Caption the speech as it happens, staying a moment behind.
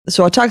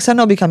So attacks are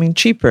now becoming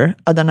cheaper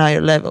at an higher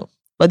level.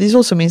 But this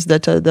also means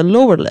that at the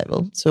lower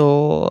level,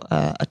 so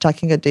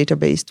attacking a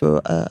database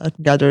to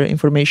gather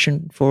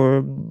information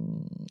for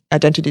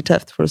identity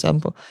theft, for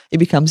example, it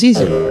becomes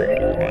easier.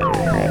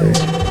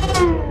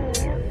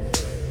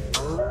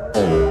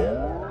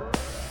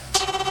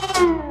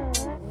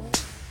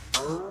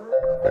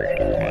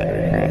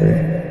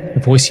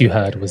 The voice you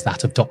heard was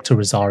that of Dr.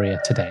 Rosaria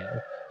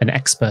Taddeo, an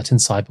expert in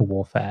cyber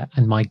warfare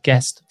and my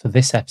guest for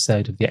this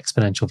episode of the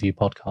Exponential View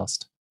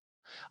podcast.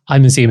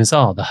 I'm Azeem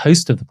Azhar, the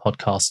host of the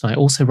podcast, and I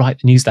also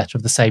write the newsletter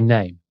of the same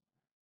name.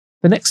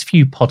 The next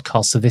few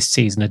podcasts of this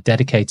season are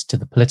dedicated to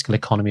the political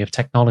economy of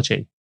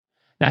technology.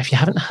 Now, if you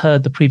haven't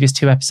heard the previous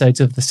 2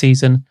 episodes of the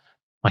season,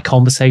 my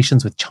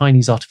conversations with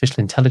Chinese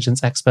artificial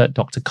intelligence expert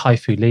Dr.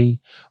 Kai-Fu Lee,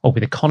 or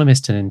with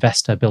economist and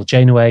investor Bill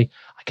Janeway,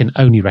 I can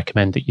only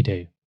recommend that you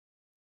do.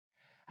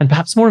 And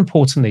perhaps more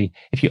importantly,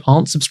 if you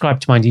aren't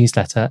subscribed to my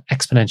newsletter,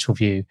 Exponential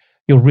View,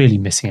 you're really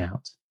missing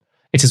out.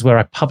 It is where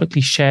I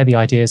publicly share the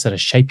ideas that are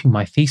shaping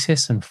my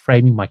thesis and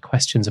framing my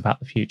questions about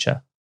the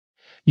future.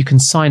 You can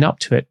sign up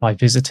to it by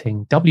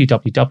visiting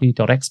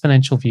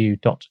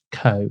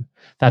www.exponentialview.co.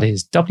 That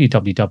is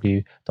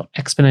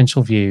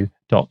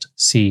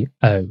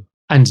www.exponentialview.co.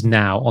 And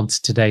now on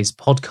to today's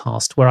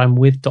podcast, where I'm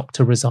with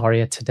Dr.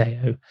 Rosaria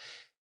Taddeo.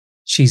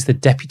 She's the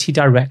Deputy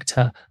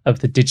Director of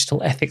the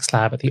Digital Ethics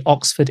Lab at the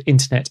Oxford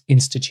Internet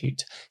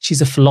Institute.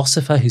 She's a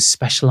philosopher who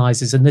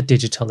specialises in the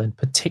digital, in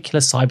particular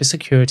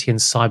cybersecurity and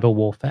cyber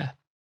warfare.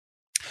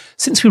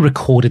 Since we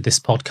recorded this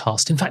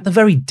podcast, in fact, the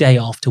very day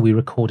after we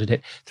recorded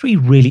it, 3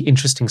 really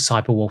interesting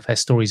cyber warfare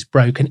stories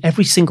broke, and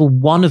every single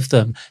one of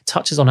them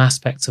touches on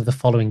aspects of the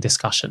following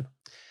discussion.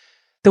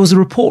 There was a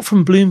report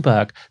from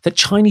Bloomberg that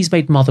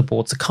Chinese-made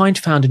motherboards, the kind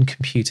found in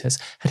computers,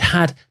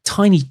 had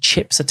tiny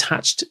chips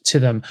attached to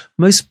them,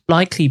 most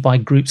likely by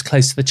groups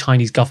close to the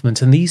Chinese government,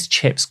 and these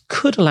chips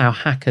could allow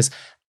hackers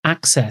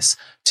access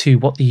to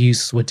what the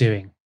users were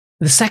doing.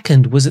 The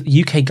second was that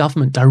the UK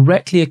government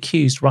directly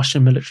accused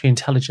Russian military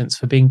intelligence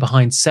for being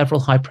behind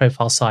several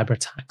high-profile cyber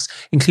attacks,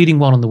 including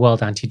one on the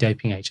World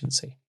Anti-Doping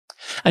Agency.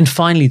 And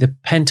finally, the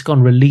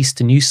Pentagon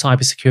released a new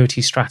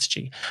cybersecurity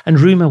strategy, and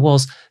rumour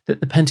was that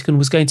the Pentagon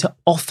was going to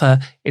offer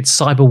its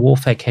cyber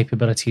warfare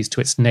capabilities to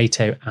its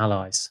NATO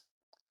allies.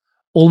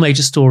 All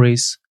major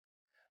stories,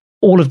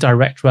 all of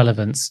direct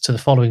relevance to the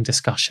following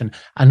discussion,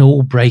 and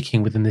all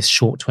breaking within this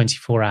short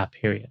 24-hour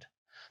period.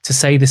 To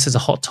say this is a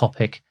hot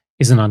topic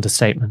is an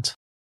understatement.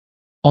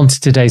 On to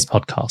today's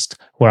podcast,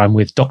 where I'm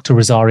with Dr.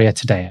 Rosaria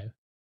Taddeo.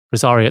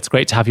 Rosaria, it's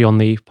great to have you on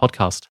the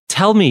podcast.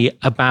 Tell me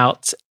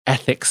about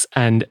ethics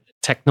and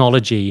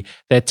technology.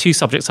 They're 2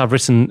 subjects I've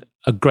written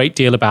a great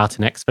deal about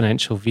in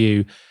Exponential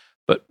View.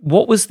 But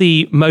what was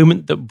the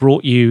moment that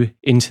brought you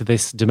into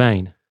this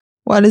domain?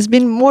 Well, it's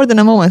been more than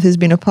a moment. It's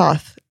been a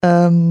path.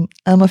 I'm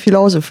a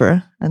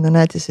philosopher and an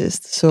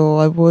ethicist. So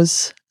I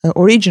was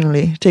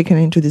originally taken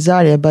into this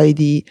area by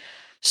the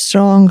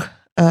strong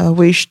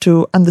wish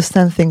to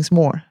understand things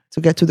more,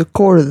 to get to the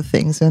core of the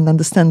things and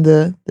understand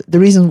the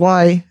reason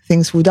why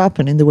things would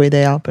happen in the way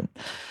they happen.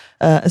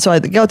 So I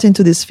got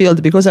into this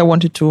field because I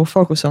wanted to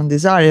focus on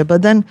this area.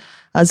 But then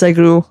as I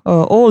grew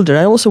older,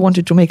 I also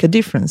wanted to make a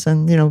difference.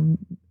 And,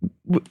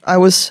 I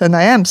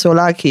am so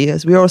lucky,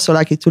 as we are so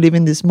lucky, to live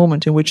in this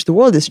moment in which the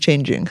world is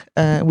changing.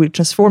 We're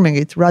transforming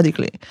it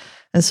radically.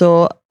 And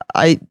so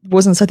I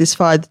wasn't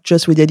satisfied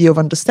just with the idea of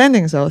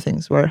understanding how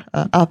things were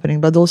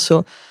happening, but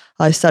also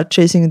I started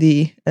chasing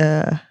the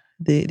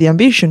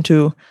ambition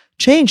to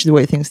change the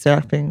way things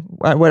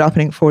were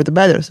happening for the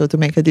better, so to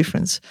make a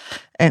difference.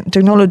 And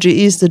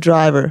technology is the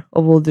driver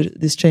of all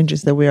these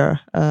changes that we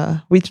are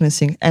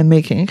witnessing and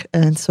making.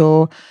 And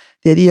so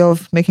the idea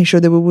of making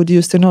sure that we would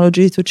use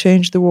technology to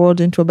change the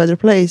world into a better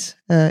place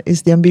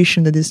is the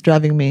ambition that is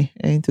driving me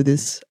into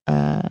this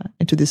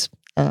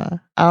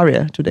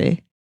area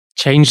today.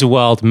 Change the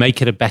world,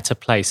 make it a better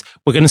place.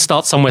 We're going to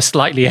start somewhere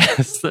slightly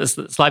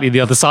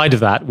the other side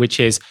of that, which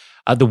is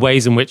the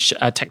ways in which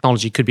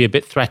technology could be a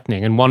bit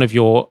threatening. And one of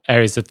your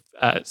areas of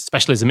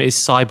specialism is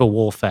cyber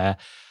warfare.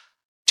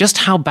 Just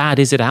how bad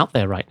is it out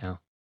there right now?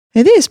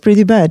 It is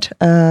pretty bad.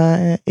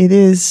 It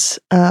is.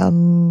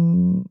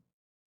 So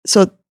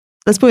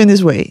let's put it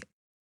this way.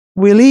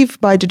 We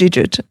live by the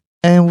digit,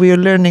 and we are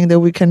learning that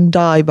we can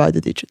die by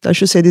the digit. I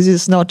should say this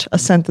is not a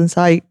sentence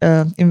I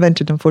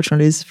invented,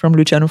 unfortunately. It's from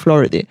Luciano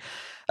Floridi.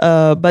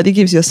 But it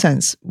gives you a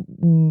sense.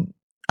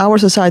 Our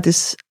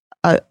societies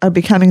are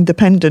becoming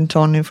dependent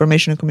on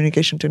information and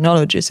communication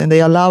technologies, and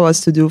they allow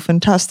us to do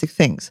fantastic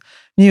things,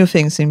 new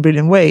things in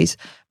brilliant ways,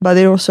 but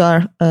they also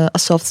are a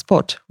soft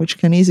spot, which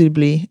can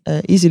easily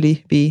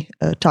be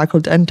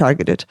tackled and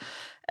targeted.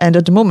 And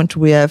at the moment,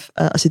 we have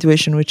a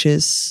situation which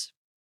is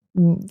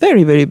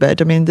very, very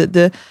bad. I mean,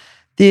 the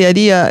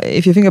idea,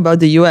 if you think about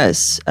the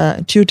US,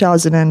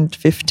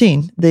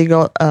 2015, they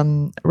got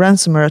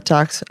ransomware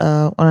attacks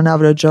on an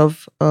average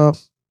of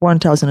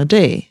 1,000 a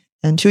day.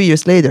 And 2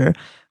 years later,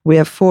 we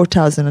have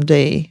 4,000 a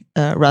day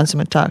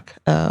ransom attack,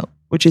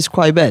 which is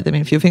quite bad. I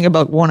mean, if you think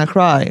about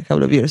WannaCry a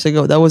couple of years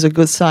ago, that was a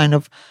good sign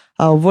of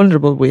how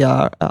vulnerable we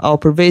are, how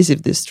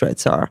pervasive these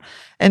threats are.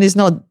 And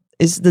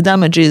the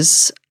damage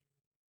is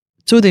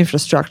to the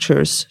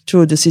infrastructures,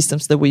 to the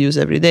systems that we use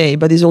every day,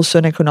 but it's also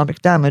an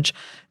economic damage.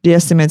 The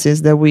estimate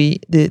is that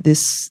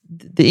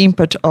the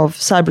impact of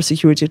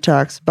cybersecurity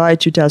attacks by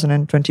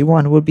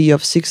 2021 will be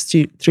of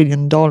 $60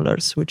 trillion,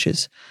 which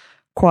is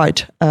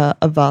quite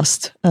a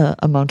vast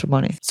amount of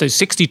money. So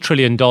 $60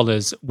 trillion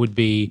would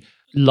be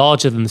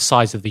larger than the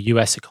size of the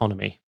US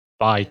economy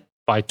by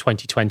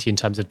 2020 in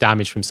terms of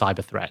damage from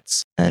cyber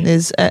threats.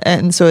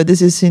 And so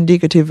this is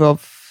indicative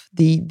of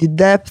the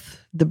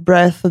depth, the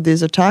breadth of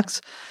these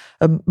attacks,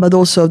 but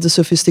also of the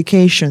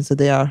sophistications that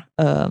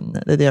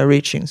they are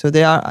reaching. So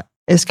they are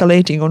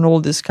escalating on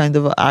all this kind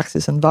of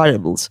axes and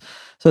variables.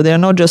 So they are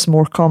not just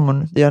more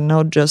common, they are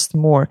not just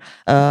more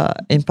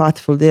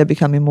impactful, they are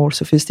becoming more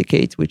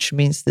sophisticated, which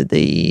means that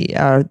they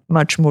are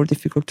much more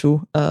difficult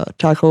to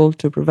tackle,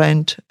 to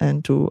prevent,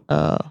 and to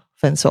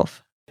fence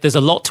off. There's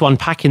a lot to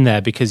unpack in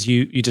there because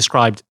you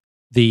described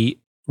the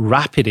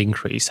rapid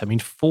increase. I mean,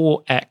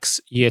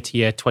 4x year to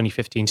year,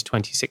 2015 to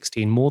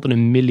 2016, more than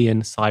 1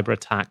 million cyber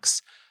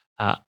attacks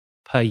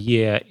per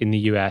year in the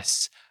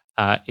US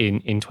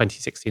in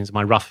 2016 is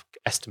my rough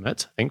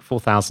estimate. I think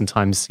 4,000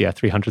 times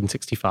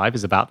 365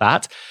 is about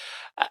that.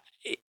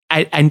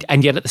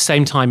 And yet at the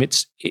same time,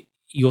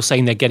 you're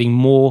saying they're getting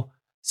more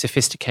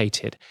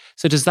sophisticated.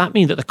 So does that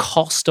mean that the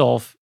cost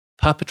of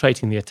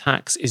perpetrating the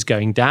attacks is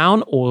going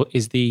down, or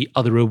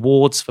are the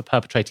rewards for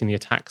perpetrating the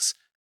attacks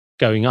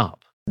going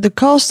up? The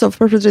cost of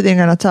perpetrating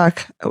an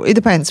attack, it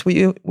depends.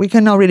 We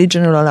cannot really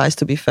generalize,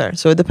 to be fair.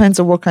 So it depends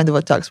on what kind of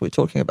attacks we're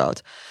talking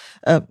about.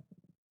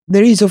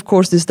 There is, of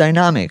course, this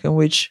dynamic in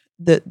which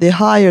the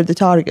higher the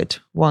target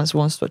wants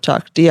to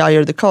attack, the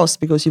higher the cost,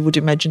 because you would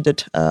imagine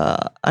that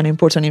an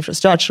important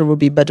infrastructure will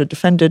be better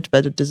defended,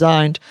 better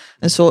designed,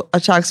 and so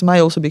attacks might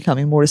also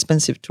becoming more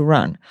expensive to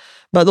run.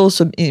 But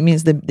also it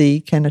means that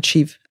they can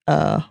achieve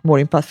more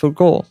impactful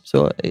goal.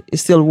 So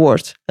it's still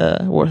worth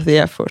the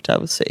effort, I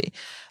would say.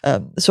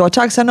 So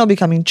attacks are now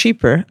becoming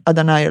cheaper at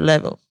a higher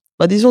level.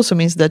 But this also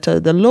means that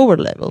at the lower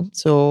level,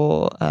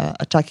 so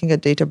attacking a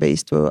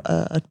database to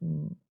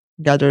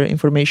gather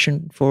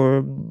information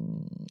for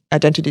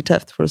identity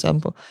theft, for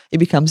example, it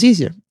becomes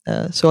easier.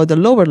 So at the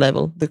lower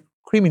level, the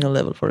criminal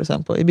level, for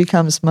example, it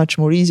becomes much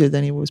more easier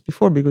than it was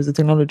before because the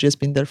technology has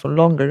been there for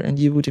longer, and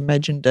you would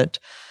imagine that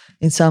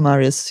in some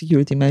areas,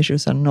 security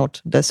measures are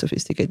not that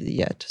sophisticated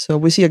yet. So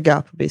we see a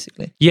gap,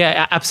 basically.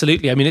 Yeah,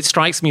 absolutely. I mean, it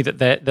strikes me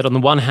that on the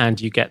one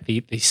hand, you get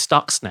the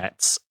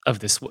Stuxnets of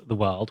the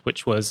world,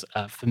 which was,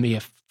 for me,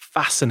 a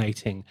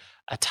fascinating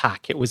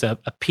attack. It was a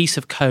piece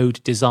of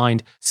code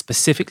designed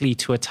specifically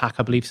to attack,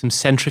 I believe, some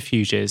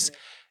centrifuges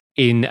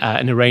in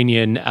an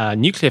Iranian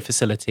nuclear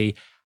facility,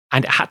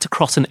 and it had to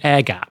cross an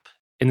air gap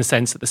in the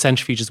sense that the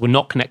centrifuges were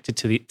not connected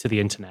to the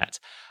internet.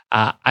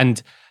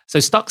 And so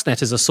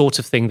Stuxnet is a sort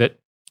of thing that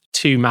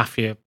two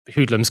mafia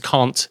hoodlums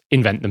can't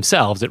invent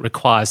themselves. It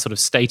requires sort of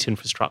state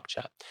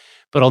infrastructure.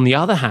 But on the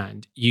other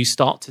hand, you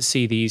start to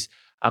see these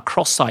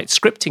cross-site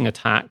scripting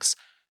attacks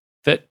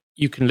that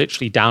you can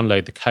literally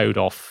download the code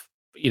off,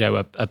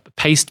 a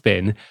paste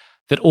bin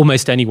that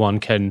almost anyone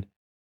can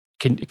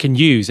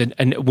use.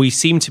 And we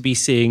seem to be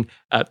seeing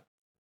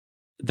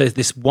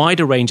this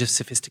wider range of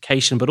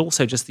sophistication, but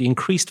also just the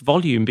increased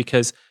volume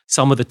because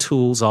some of the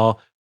tools are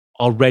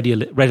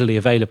readily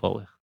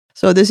available.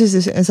 So this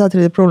is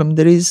exactly the problem.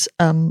 There is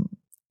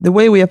the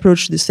way we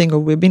approach this thing, or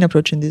we've been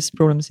approaching these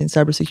problems in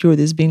cybersecurity,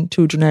 has been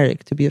too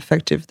generic to be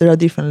effective. There are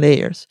different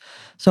layers.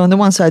 So on the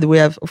one side, we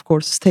have, of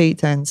course,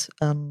 state and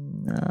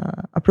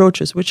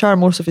approaches, which are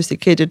more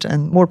sophisticated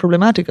and more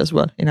problematic as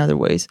well in other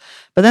ways.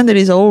 But then there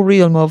is a whole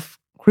realm of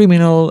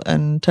criminal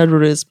and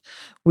terrorism,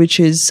 which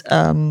is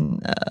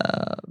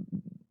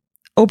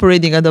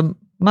operating at a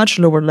much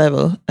lower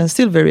level and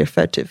still very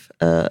effective.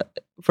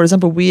 For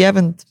example,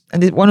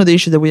 one of the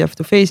issues that we have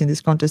to face in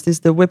this context is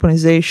the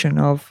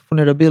weaponization of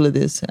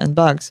vulnerabilities and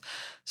bugs.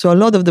 So a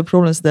lot of the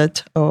problems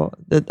that our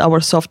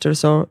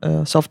softwares or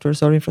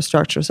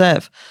infrastructures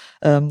have,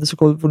 the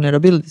so-called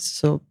vulnerabilities,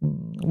 so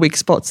weak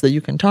spots that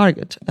you can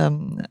target,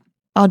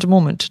 at the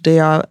moment they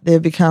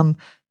have become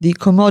the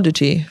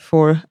commodity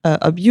for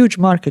a huge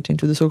market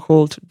into the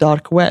so-called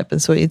dark web. And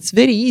so it's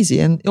very easy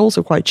and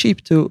also quite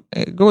cheap to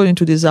go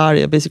into this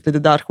area. Basically, the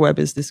dark web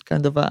is this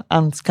kind of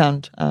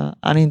unscanned,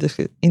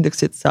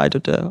 unindexed side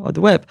of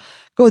the web.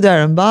 Go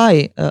there and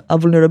buy a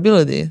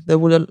vulnerability that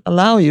will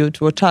allow you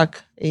to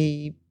attack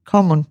a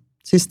common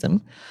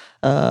system,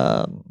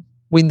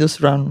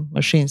 Windows run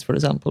machines, for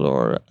example,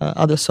 or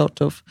other sort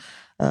of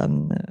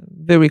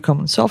very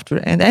common software,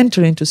 and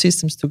enter into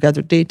systems to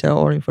gather data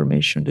or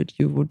information that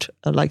you would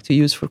like to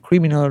use for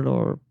criminal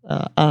or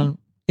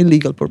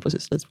illegal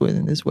purposes, let's put it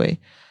in this way.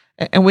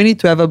 And we need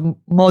to have a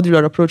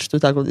modular approach to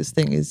tackle this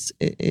thing. It's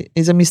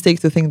a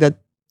mistake to think that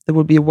there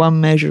will be one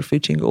measure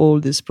fitting all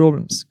these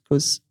problems,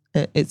 because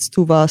it's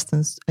too vast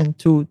and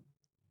too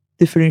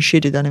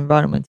differentiated an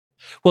environment.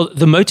 Well,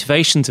 the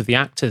motivations of the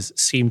actors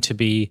seem to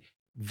be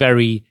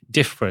very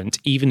different,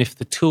 even if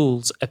the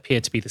tools appear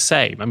to be the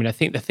same. I mean, I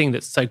think the thing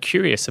that's so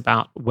curious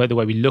about the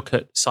way we look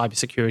at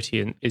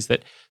cybersecurity is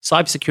that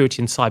cybersecurity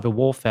and cyber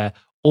warfare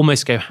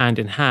almost go hand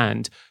in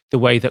hand the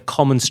way that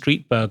common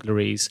street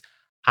burglaries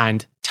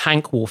and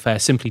tank warfare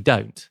simply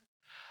don't.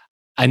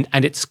 And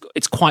it's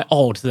quite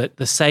odd that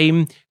the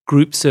same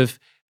groups of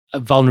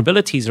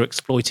vulnerabilities are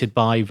exploited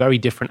by very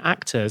different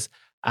actors.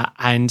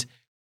 And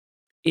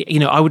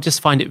I would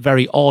just find it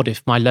very odd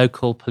if my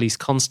local police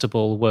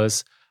constable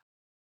was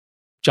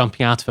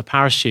jumping out of a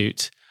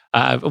parachute,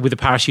 with a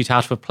parachute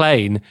out of a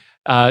plane,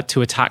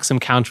 to attack some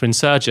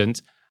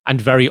counterinsurgent, and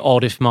very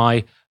odd if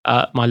my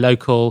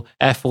local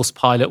Air Force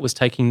pilot was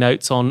taking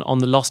notes on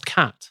the lost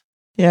cat.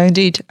 Yeah,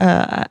 indeed.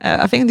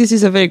 I think this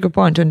is a very good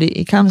point, and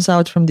it comes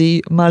out from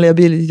the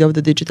malleability of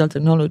the digital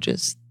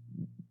technologies.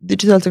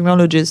 Digital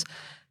technologies,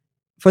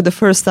 for the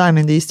first time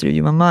in the history of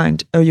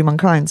humankind,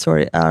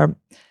 are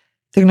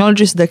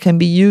technologies that can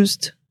be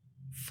used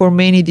for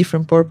many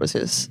different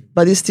purposes,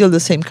 but it's still the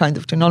same kind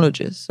of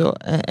technology. So,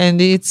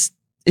 and it's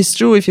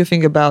true if you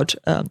think about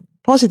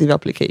positive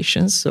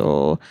applications,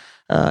 so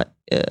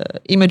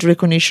image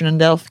recognition and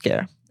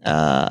healthcare.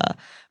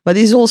 But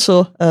it's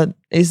also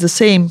is the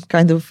same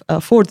kind of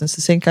affordance,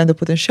 the same kind of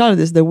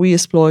potentialities that we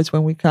exploit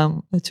when we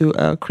come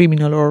to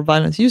criminal or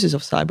violent uses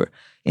of cyber.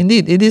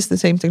 Indeed, it is the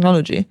same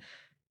technology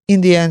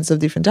in the hands of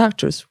different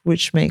actors,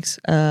 which makes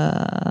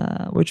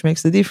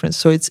the difference.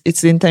 So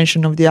it's the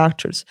intention of the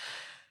actors.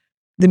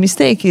 The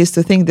mistake is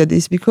to think that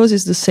it's because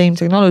it's the same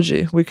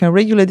technology, we can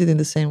regulate it in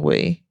the same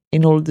way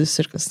in all these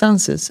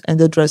circumstances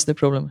and address the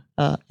problem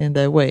in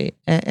that way.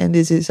 And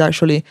this is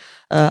actually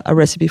a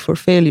recipe for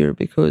failure,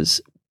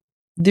 because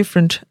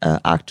different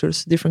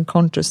actors, different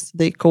contexts,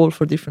 they call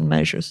for different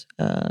measures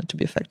to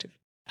be effective.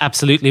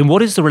 Absolutely. And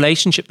what is the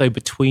relationship, though,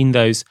 between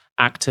those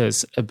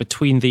actors,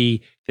 between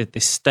the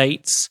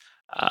states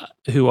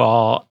who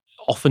are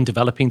often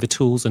developing the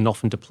tools and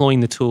often deploying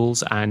the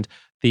tools, and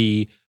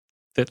the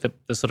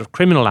sort of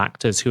criminal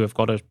actors who have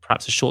got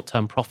perhaps a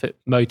short-term profit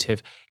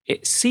motive?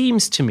 It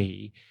seems to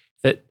me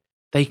that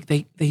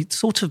they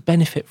sort of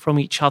benefit from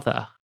each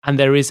other, and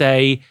there is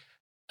a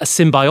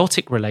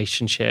symbiotic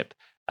relationship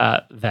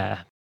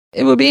there.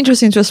 It would be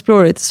interesting to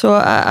explore it. So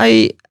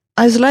I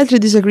slightly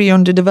disagree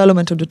on the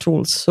development of the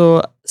tools.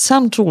 So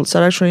some tools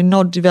are actually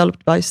not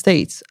developed by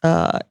states.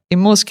 In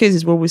most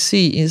cases, what we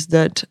see is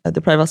that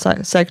the private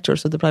sector,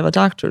 so the private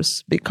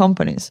actors, big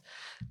companies,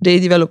 they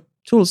develop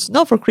tools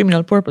not for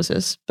criminal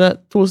purposes,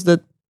 but tools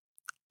that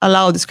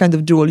allow this kind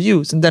of dual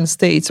use, and then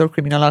states or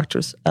criminal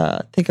actors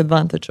take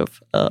advantage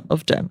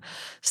of them.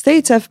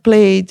 States have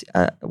played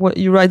what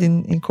you write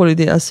in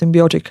quality as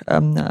symbiotic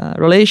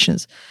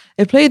relations.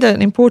 They played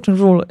an important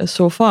role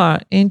so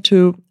far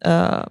into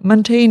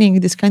maintaining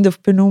this kind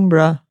of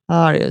penumbra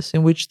areas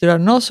in which there are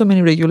not so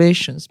many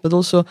regulations, but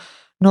also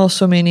not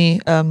so many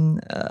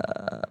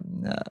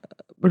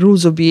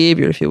rules of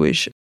behavior, if you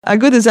wish. A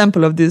good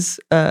example of this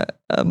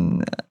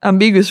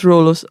ambiguous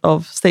role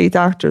of state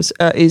actors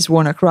is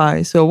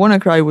WannaCry. So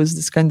WannaCry was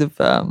this kind of,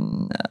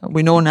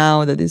 we know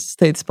now that it's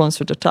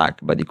state-sponsored attack,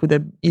 but it could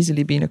have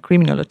easily been a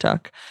criminal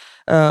attack,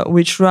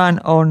 which ran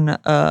on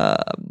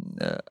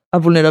a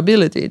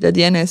vulnerability that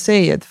the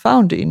NSA had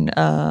found in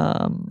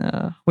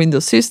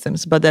Windows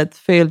systems, but that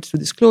failed to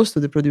disclose to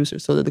the producer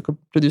so that the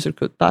producer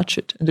could patch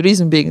it. And the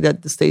reason being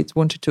that the state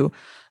wanted to,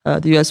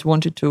 the US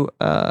wanted to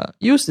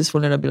use these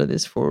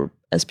vulnerabilities for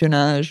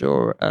espionage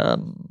or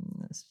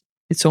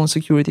its own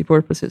security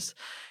purposes.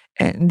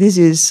 And this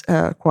is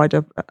quite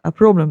a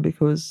problem,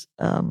 because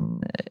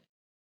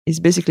it's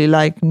basically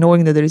like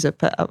knowing that there is a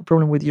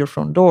problem with your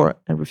front door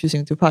and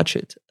refusing to patch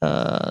it,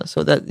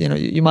 so that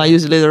you might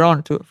use it later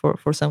on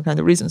for some kind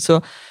of reason.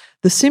 So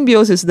the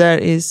symbiosis there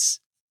is,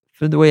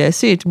 for the way I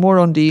see it, more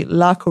on the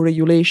lack of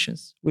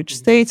regulations, which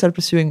states are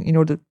pursuing in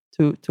order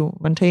to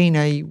maintain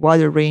a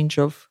wider range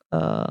of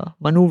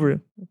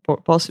maneuver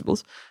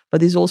possibles. But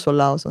this also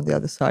allows, on the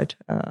other side,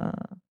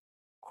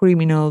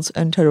 criminals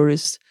and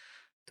terrorists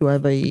to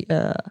have a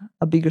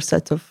bigger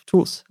set of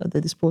tools at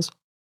their disposal.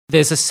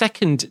 There's a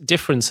second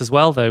difference as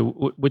well, though,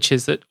 which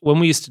is that when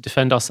we used to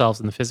defend ourselves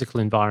in the physical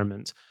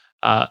environment,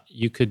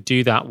 you could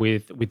do that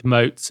with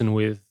moats and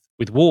with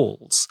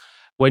walls.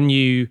 When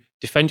you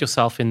defend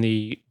yourself in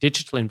the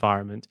digital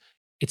environment,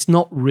 it's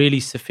not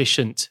really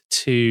sufficient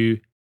to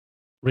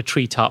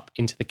retreat up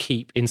into the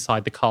keep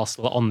inside the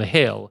castle on the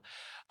hill,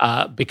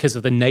 because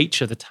of the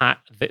nature of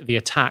the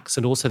attacks,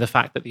 and also the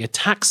fact that the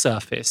attack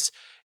surface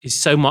is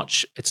so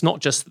much. It's not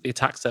just that the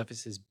attack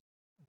surface is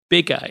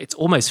bigger, it's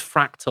almost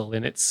fractal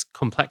in its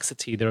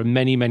complexity. There are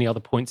many, many other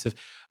points of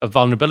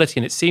vulnerability.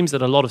 And it seems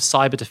that a lot of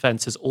cyber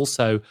defense is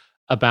also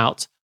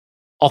about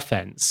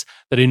offense,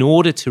 that in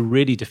order to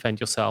really defend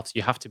yourselves,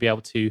 you have to be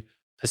able to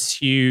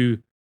pursue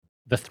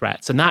the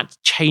threats. And that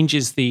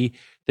changes the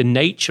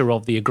nature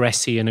of the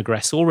aggressee and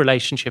aggressor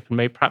relationship, and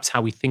maybe perhaps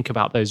how we think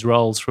about those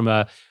roles from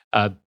a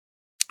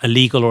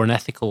legal or an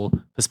ethical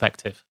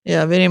perspective.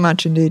 Yeah, very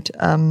much indeed.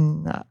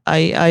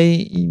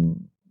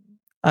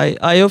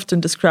 I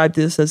often describe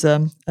this as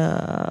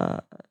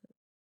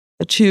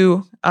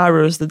two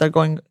arrows that are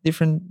going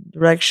different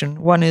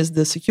direction. One is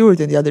the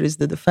security and the other is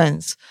the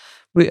defense.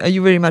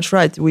 you're very much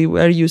right. We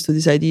were used to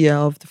this idea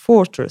of the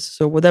fortress.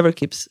 So whatever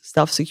keeps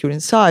stuff secure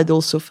inside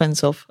also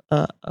fences off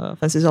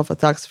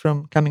attacks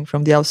coming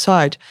from the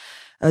outside.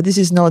 This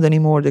is not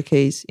anymore the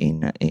case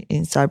in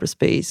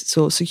cyberspace.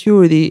 So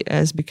cybersecurity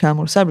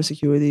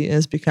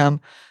has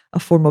become a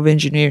form of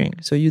engineering.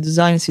 So you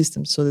design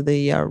systems so that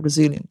they are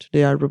resilient,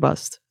 they are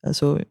robust,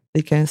 so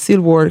they can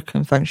still work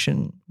and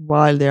function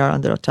while they are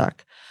under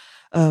attack.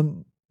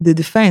 The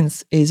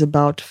defense is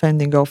about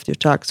fending off the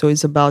attack. So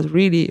it's about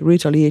really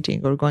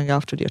retaliating or going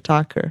after the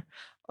attacker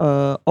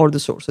or the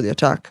source of the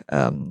attack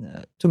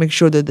to make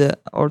sure that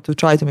to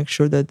try to make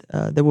sure that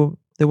there will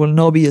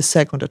not be a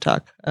second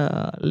attack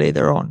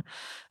later on.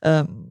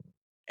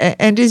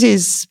 And this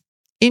is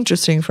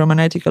interesting from an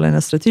ethical and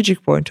a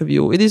strategic point of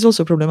view. It is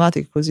also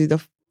problematic because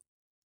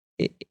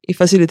it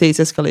facilitates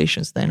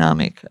escalations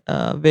dynamic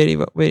very,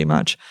 very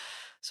much.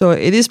 So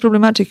it is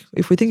problematic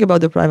if we think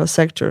about the private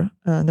sector.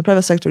 The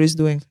private sector is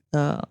doing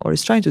or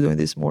is trying to do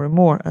this more and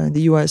more. In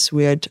the US,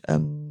 we had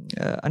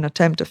an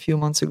attempt a few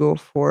months ago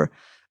for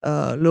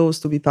laws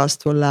to be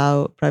passed to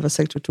allow private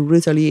sector to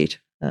retaliate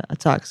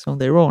attacks on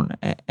their own.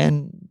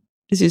 And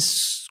this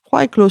is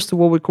quite close to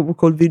what we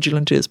call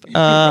vigilantism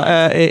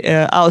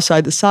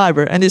outside the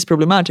cyber. And it's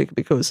problematic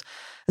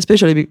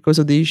especially because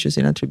of the issues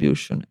in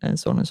attribution and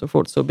so on and so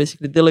forth. So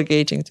basically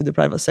delegating to the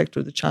private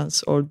sector the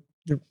chance or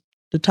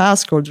the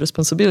task or the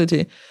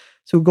responsibility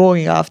to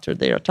going after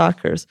their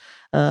attackers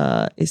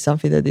is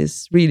something that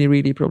is really,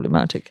 really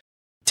problematic.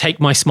 Take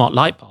my smart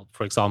light bulb,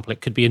 for example. It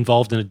could be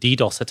involved in a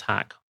DDoS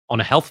attack on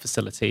a health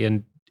facility.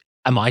 And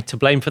am I to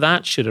blame for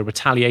that? Should a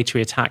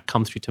retaliatory attack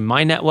come through to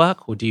my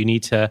network, or do you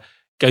need to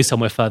go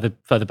somewhere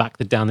further back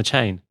down the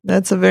chain?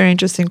 That's a very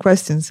interesting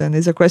question, and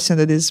it's a question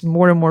that is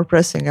more and more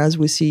pressing as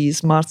we see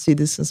smart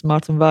cities and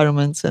smart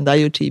environments and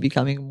IoT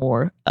becoming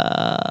more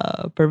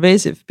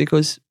pervasive,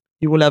 because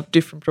you will have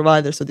different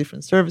providers of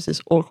different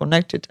services all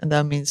connected, and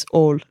that means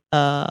all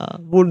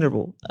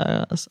vulnerable.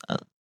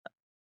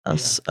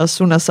 As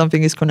soon as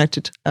something is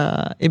connected,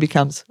 it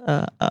becomes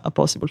a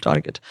possible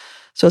target.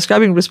 So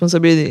ascribing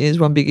responsibility is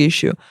one big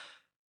issue.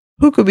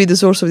 Who could be the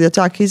source of the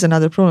attack is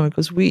another problem,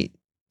 because we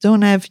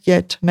don't have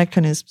yet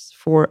mechanisms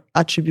for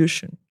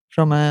attribution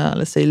from a,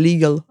 let's say,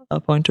 legal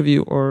point of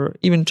view, or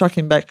even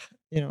tracking back,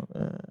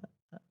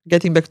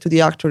 getting back to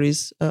the actor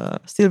is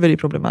still very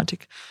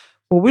problematic.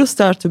 What we'll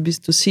start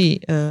to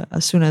see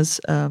as soon as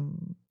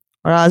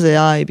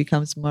AI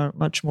becomes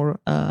much more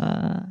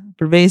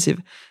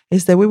pervasive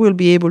is that we will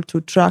be able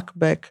to track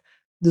back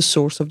the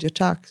source of the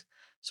attack.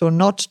 So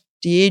not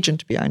the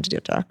agent behind the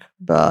attack,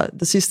 but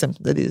the system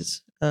that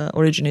is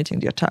originating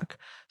the attack.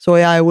 So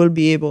AI will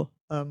be able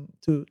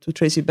to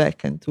trace it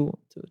back and to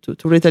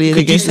retaliate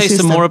against the system. Could you say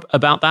some more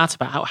about that?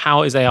 About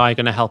how is AI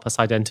going to help us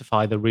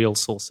identify the real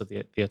source of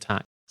the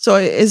attack? So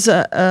it's,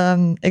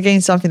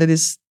 again, something that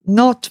is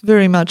not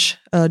very much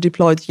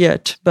deployed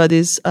yet, but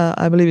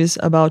I believe is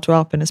about to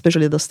happen,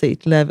 especially at the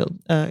state level.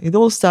 It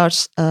all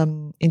starts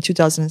in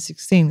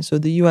 2016. So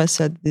the US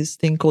had this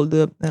thing called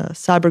the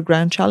Cyber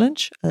Grand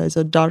Challenge. It's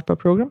a DARPA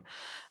program.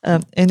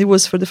 And it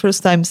was for the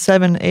first time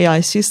 7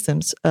 AI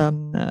systems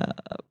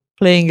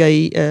playing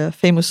a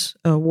famous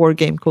war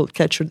game called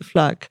Capture the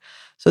Flag.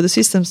 So the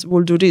systems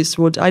will do this,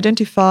 would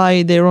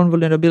identify their own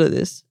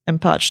vulnerabilities and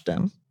patch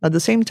them. At the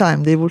same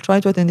time, they will try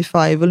to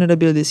identify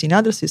vulnerabilities in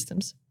other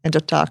systems and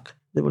attack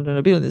the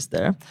vulnerabilities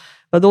there,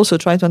 but also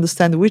try to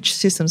understand which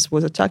systems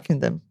was attacking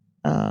them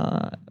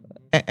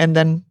and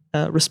then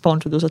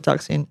respond to those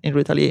attacks in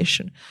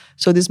retaliation.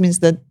 So this means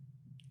that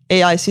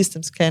AI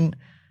systems can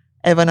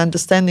have an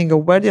understanding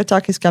of where the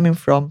attack is coming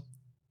from,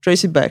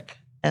 trace it back,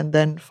 and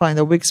then find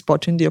a weak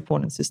spot in the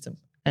opponent system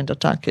and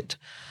attack it.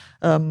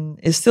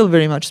 It's still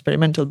very much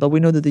experimental, but we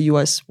know that the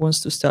US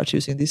wants to start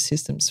using these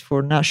systems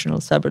for national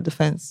cyber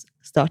defense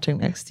starting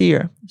next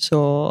year.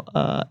 So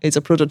it's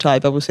a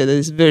prototype, I would say, that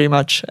is very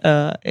much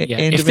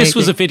If this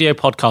was a video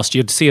podcast,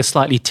 you'd see a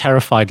slightly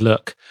terrified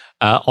look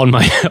on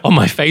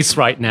my face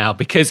right now,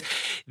 because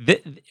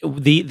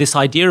this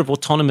idea of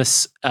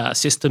autonomous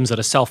systems that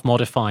are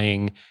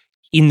self-modifying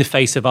in the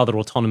face of other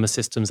autonomous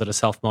systems that are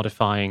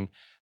self-modifying,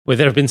 where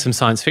there have been some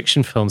science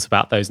fiction films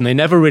about those, and they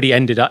never really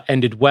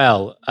ended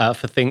well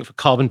for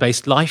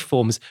carbon-based life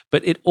forms.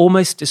 But it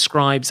almost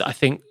describes, I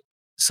think,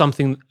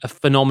 a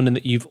phenomenon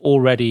that you've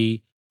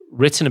already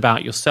written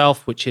about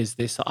yourself, which is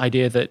this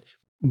idea that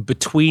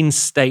between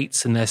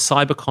states and their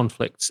cyber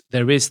conflicts,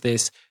 there is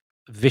this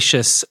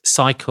vicious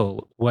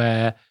cycle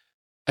where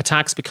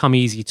attacks become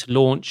easy to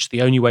launch.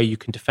 The only way you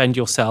can defend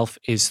yourself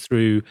is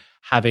through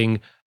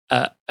having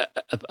a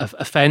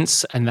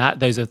fence, and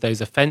those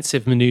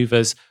offensive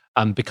maneuvers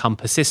become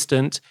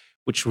persistent,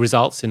 which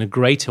results in a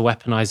greater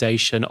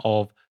weaponization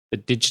of the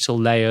digital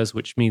layers,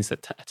 which means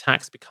that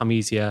attacks become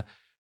easier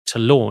to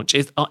launch.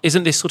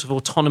 Isn't this sort of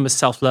autonomous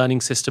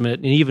self-learning system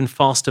an even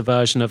faster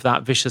version of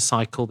that vicious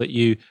cycle that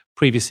you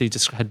previously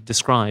had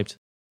described?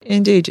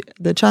 Indeed,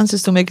 the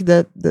chances to make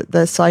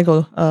that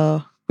cycle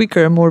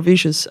quicker and more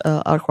vicious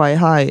are quite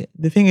high.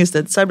 The thing is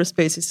that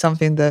cyberspace is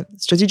something that,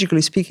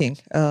 strategically speaking,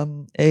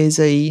 is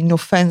an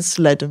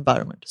offense-led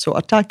environment. So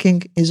attacking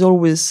is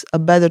always a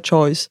better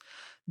choice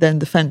than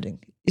defending.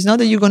 It's not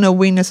that you're going to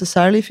win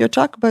necessarily if you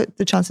attack, but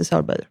the chances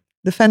are better.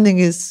 Defending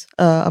is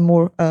a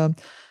more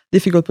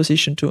difficult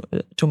position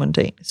to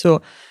maintain.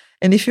 So,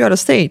 and if you are a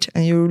state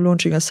and you're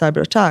launching a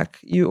cyber attack,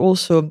 you're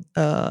also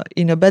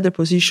in a better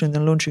position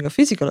than launching a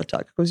physical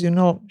attack, because you're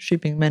not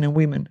shipping men and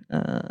women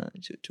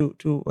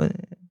to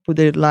put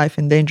their life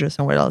in danger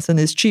somewhere else, and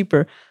it's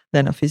cheaper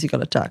than a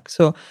physical attack.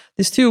 So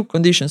these two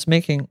conditions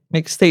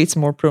make states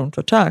more prone to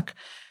attack.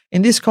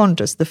 In this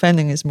context,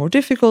 defending is more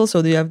difficult,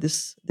 so you have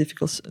this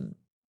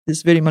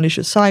very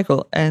malicious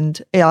cycle,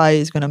 and AI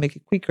is going to make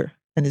it quicker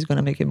and is going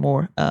to make it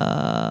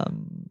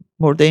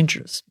more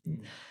dangerous.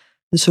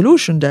 The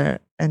solution there,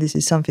 and this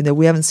is something that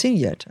we haven't seen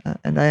yet,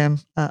 and I am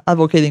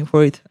advocating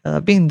for it,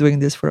 been doing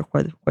this for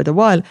quite a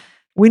while,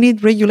 we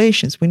need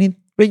regulations. We need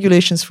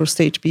regulations for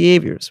state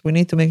behaviors. We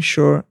need to make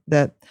sure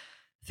that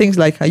things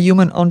like a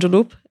human on the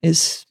loop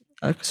is,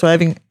 so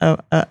having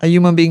a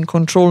human being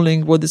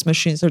controlling what these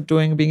machines are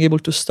doing, being able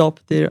to stop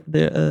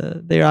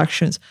their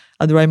actions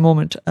at the right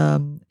moment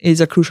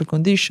is a crucial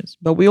condition.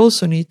 But we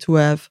also need to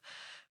have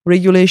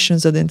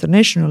regulations at the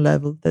international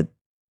level that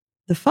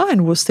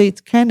define what states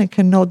can and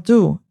cannot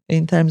do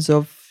in terms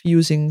of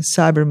using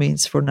cyber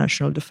means for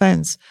national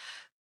defense.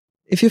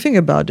 If you think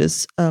about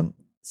this,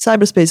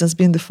 cyberspace has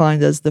been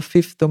defined as the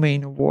fifth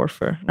domain of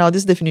warfare. Now,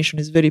 this definition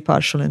is very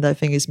partial and I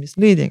think is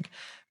misleading.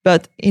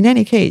 But in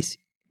any case,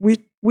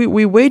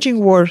 we're waging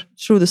war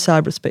through the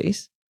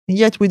cyberspace, and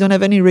yet we don't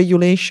have any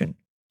regulation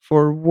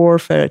for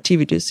warfare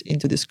activities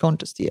into this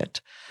context yet,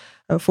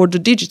 for the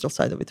digital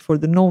side of it, for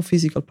the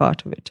non-physical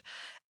part of it.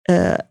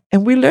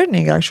 And we're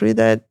learning, actually,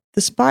 that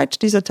despite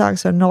these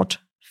attacks are not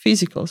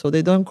physical, so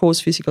they don't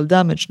cause physical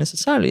damage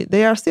necessarily,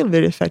 they are still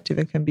very effective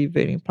and can be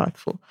very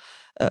impactful.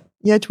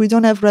 Yet we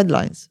don't have red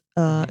lines.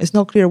 It's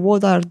not clear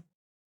what are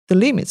the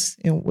limits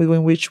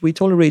within which we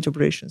tolerate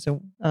operations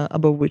and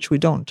above which we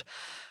don't.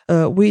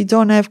 We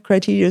don't have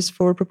criteria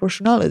for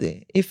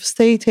proportionality. If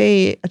state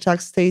A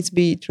attacks state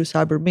B through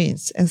cyber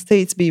means and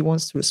state B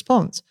wants to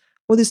respond,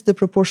 what is the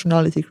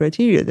proportionality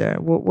criteria there?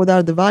 What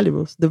are the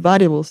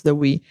variables that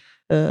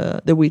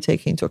we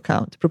take into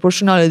account?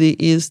 Proportionality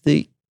is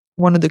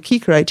one of the key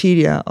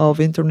criteria of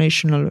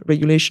international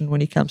regulation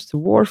when it comes to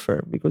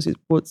warfare, because it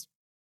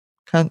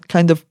can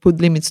kind of put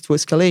limits to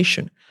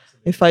escalation.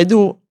 If I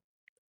do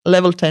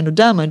level 10 of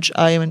damage,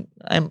 I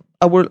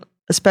will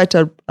expect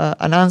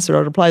an answer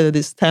or reply that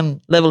is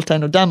level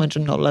 10 of damage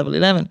and not level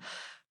 11.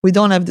 We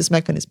don't have this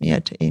mechanism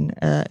yet in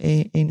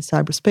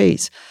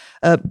cyberspace.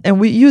 And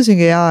we're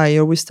using AI,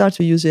 or we start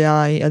to use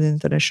AI at the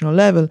international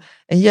level,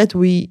 and yet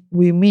we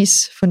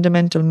miss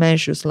fundamental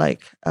measures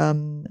like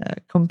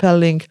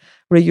compelling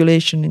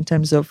regulation in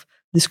terms of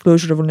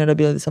disclosure of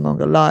vulnerabilities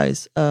among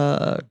allies,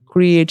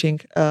 creating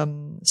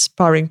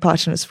sparring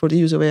partners for the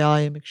use of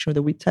AI, and make sure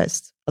that we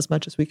test as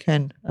much as we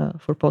can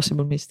for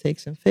possible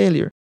mistakes and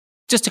failure.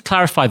 Just to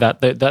clarify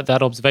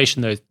that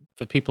observation, though,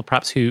 for people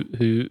perhaps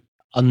who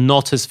are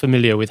not as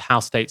familiar with how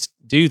states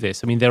do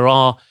this, I mean, there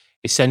are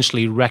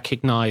essentially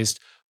recognized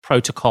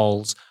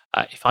protocols.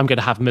 If I'm going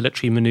to have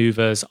military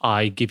maneuvers,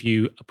 I give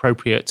you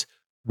appropriate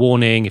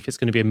warning. If it's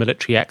going to be a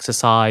military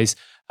exercise,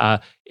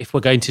 if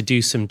we're going to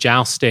do some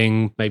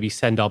jousting, maybe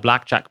send our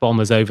blackjack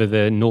bombers over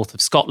the north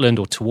of Scotland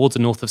or towards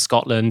the north of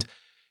Scotland,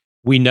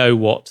 we know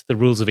what the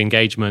rules of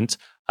engagement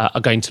are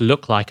going to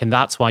look like. And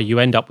that's why you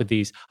end up with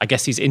these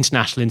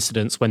international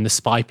incidents when the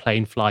spy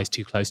plane flies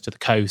too close to the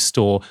coast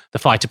or the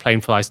fighter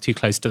plane flies too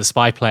close to the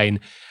spy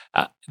plane.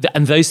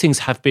 And those things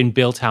have been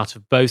built out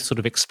of both sort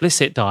of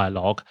explicit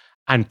dialogue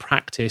and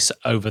practice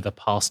over the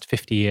past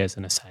 50 years,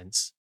 in a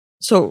sense.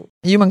 So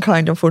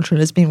humankind,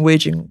 unfortunately, has been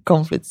waging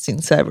conflicts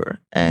since ever.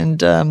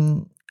 And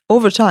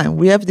over time,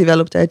 we have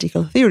developed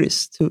ethical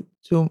theories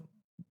to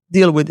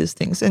deal with these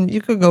things. And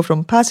you could go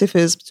from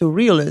pacifism to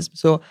realism.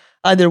 So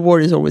either war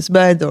is always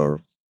bad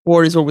or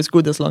war is always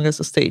good as long as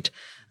the state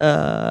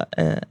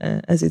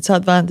has its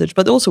advantage.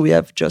 But also we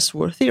have just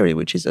war theory,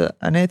 which is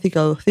an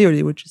ethical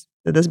theory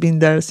that has been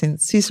there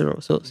since Cicero,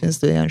 so since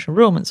the ancient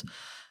Romans,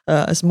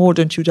 as more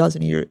than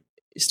 2,000 year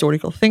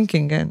historical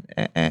thinking,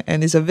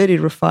 and is a very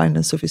refined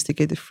and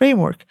sophisticated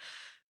framework.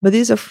 But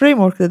it's a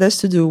framework that has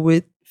to do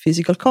with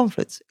physical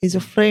conflicts. It's a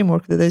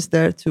framework that is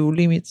there to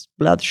limit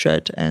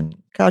bloodshed and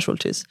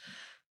casualties.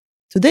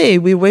 Today,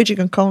 we're waging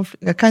a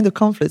kind of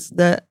conflicts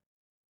that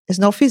is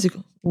not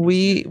physical.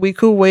 We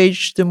could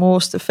wage the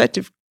most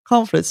effective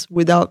conflicts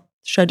without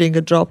shedding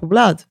a drop of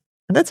blood.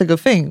 And that's a good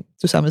thing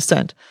to some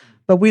extent.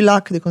 But we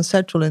lack the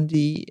conceptual and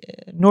the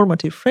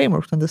normative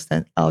framework to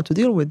understand how to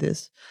deal with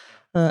this.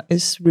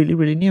 Is really,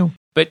 really new.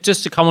 But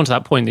just to come on to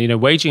that point,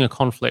 waging a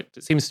conflict,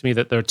 it seems to me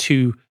that there are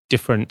two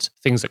different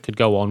things that could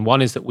go on.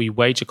 One is that we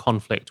wage a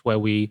conflict where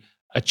we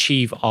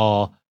achieve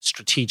our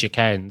strategic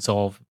ends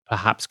of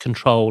perhaps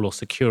control or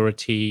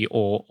security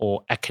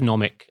or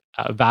economic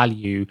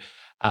value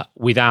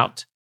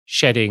without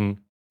shedding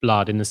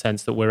blood, in the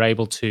sense that we're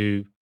able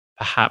to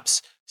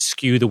perhaps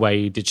skew the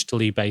way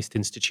digitally based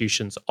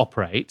institutions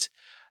operate.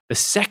 The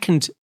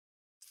second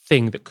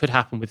thing that could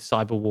happen with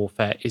cyber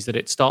warfare is that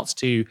it starts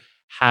to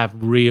have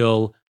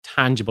real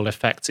tangible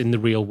effects in the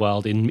real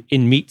world, in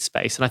meat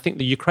space. And I think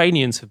the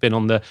Ukrainians have been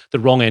on the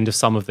wrong end of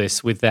some of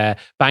this, with their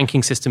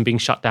banking system being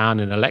shut down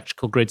and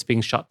electrical grids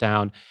being shut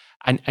down.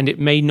 And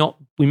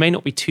we may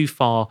not be too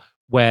far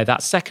where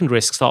that second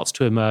risk starts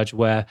to emerge,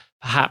 where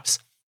perhaps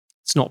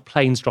it's not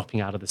planes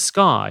dropping out of the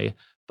sky,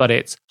 but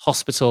it's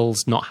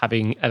hospitals not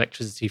having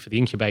electricity for the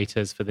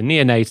incubators, for the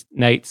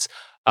neonates,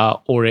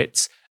 or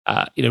it's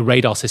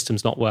radar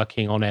systems not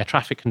working on air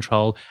traffic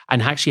control,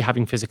 and actually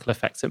having physical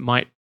effects that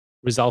might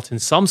result in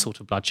some sort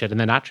of bloodshed, and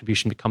then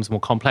attribution becomes more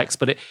complex.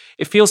 But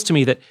it feels to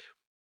me that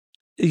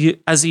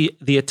as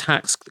the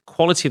attacks, the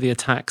quality of the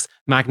attacks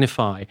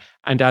magnify,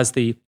 and as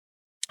the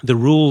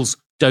rules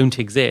don't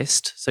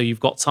exist, so you've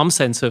got some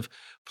sense of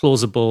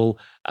plausible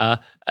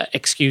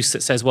excuse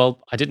that says,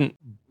 well, I didn't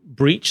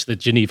breach the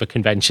Geneva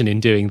Convention in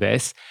doing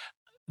this,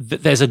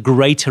 there's a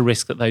greater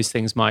risk that those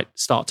things might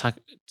start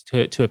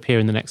to appear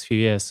in the next few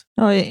years.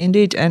 Oh,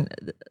 indeed.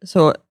 And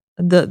so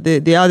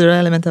the other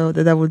element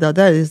that I would add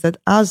there is that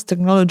as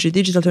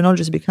digital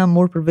technologies become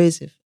more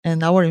pervasive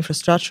and our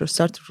infrastructure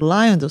starts to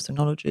rely on those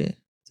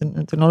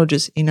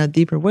technologies in a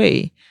deeper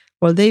way,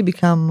 well, they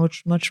become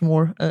much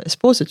more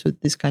exposed to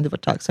this kind of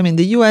attacks. I mean,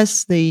 the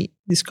US, they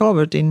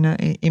discovered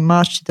in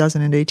March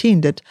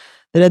 2018 that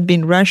there had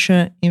been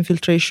Russian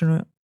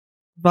infiltration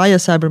via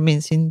cyber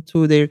means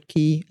into their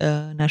key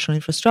national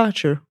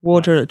infrastructure,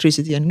 water,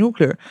 electricity, and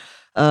nuclear.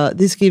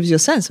 This gives you a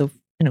sense of,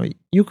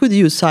 you could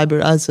use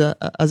cyber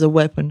as a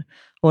weapon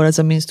or as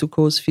a means to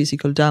cause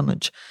physical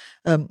damage.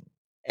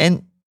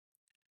 And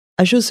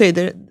I should say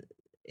that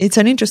it's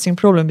an interesting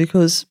problem,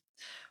 because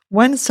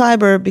when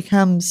cyber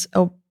becomes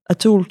a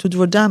tool to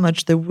do a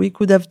damage that we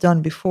could have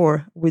done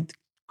before with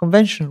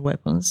conventional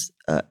weapons,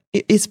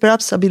 it's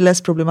perhaps a bit less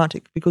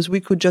problematic, because we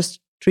could just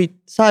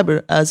treat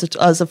cyber as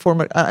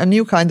a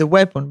new kind of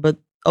weapon, but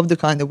of the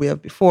kind that we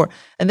have before.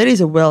 And there is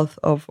a wealth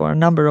of a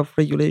number of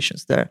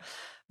regulations there.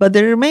 But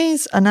there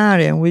remains an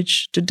area in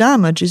which the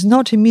damage is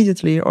not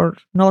immediately, or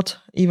not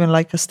even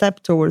like a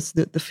step towards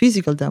the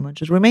physical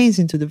damage. It remains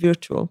into the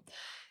virtual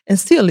and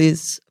still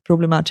is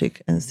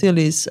problematic and still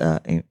is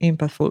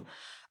impactful.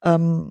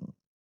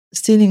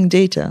 Stealing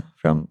data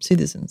from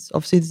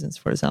citizens,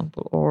 for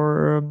example,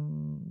 or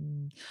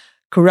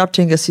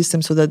corrupting a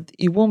system so that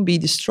it won't be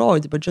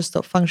destroyed but just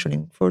stop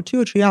functioning for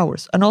 2 or 3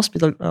 hours. An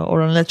hospital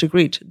or an electric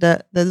grid,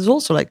 that is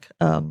also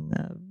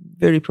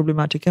very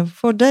problematic. And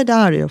for that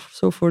area,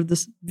 so for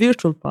this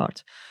virtual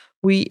part,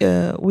 we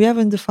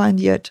haven't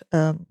defined yet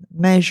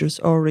measures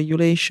or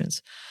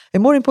regulations.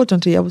 And more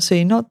importantly, I would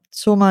say not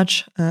so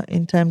much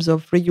in terms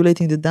of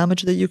regulating the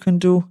damage that you can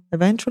do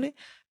eventually,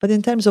 but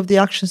in terms of the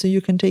actions that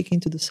you can take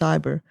into the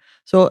cyber.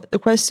 So the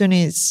question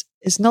is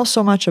not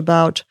so much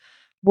about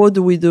what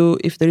do we do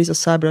if there is a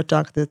cyber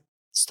attack that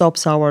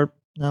stops our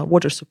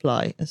water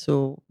supply, and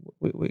so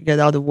we get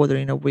out of water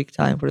in a week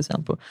time, for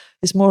example.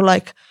 It's more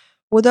like,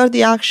 what are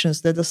the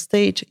actions that the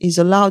state is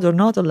allowed or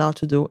not allowed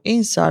to do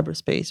in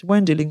cyberspace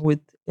when dealing with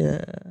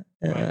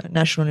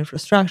national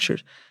infrastructure?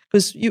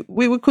 Because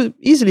we could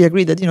easily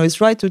agree that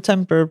it's right to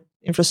temper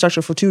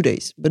infrastructure for 2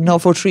 days, but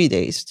not for 3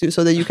 days,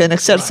 so that you can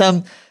exert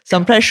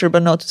some pressure,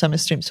 but not to some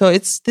extreme. So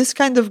it's this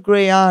kind of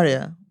gray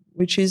area,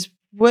 which is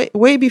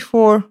way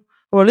before,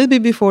 or a little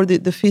bit before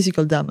the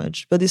physical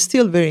damage, but it's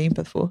still very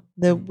impactful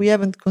that we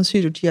haven't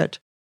considered yet.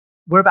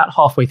 We're about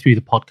halfway through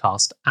the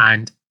podcast,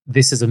 and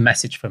this is a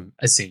message from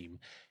Azeem.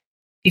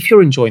 If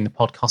you're enjoying the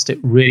podcast, it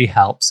really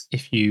helps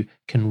if you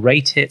can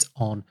rate it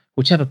on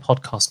whichever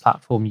podcast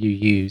platform you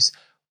use,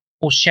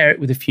 or share it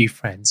with a few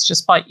friends,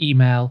 just by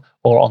email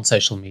or on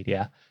social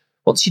media.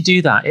 Once you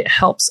do that, it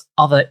helps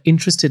other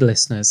interested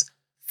listeners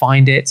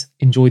find it,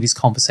 enjoy these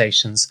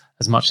conversations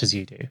as much as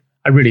you do.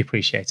 I really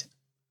appreciate it.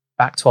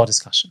 Back to our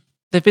discussion.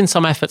 There have been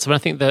some efforts, but I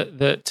think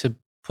that to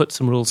put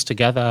some rules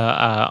together,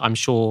 I'm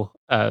sure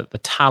the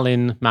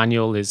Tallinn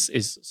manual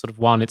is sort of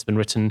one. It's been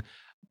written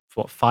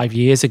 5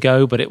 years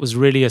ago, but it was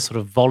really a sort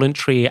of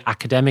voluntary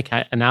academic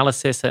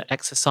analysis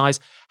exercise.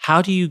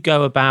 How do you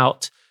go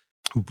about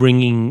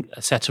bringing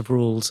a set of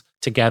rules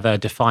together,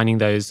 defining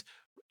those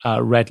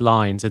red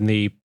lines in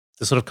the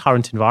sort of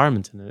current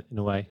environment in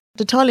a way?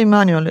 The Tallinn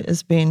manual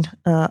has been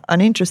an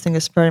interesting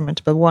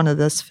experiment, but one that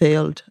has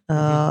failed.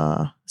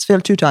 It's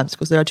failed 2 times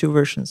because there are 2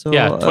 versions. So,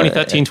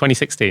 2013,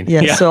 2016.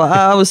 Yes, yeah. So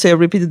I would say a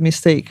repeated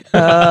mistake.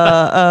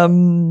 The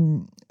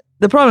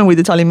problem with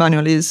the Tallinn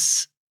manual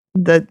is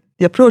that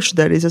the approach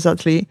there is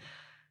exactly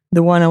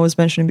the one I was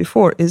mentioning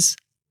before, is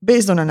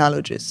based on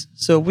analogies.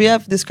 So we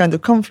have this kind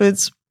of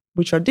conflicts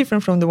which are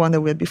different from the one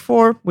that we had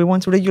before. We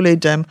want to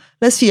regulate them.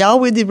 Let's see how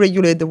we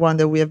deregulate the one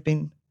that we've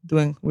been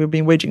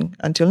waging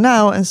until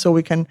now, and so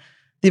we can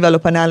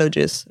develop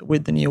analogies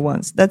with the new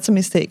ones. That's a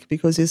mistake,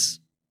 because it's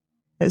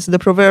the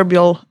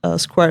proverbial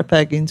square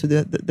peg into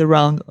the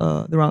round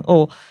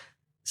hole.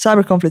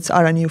 Cyber conflicts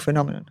are a new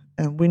phenomenon,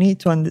 and we need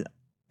to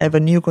have a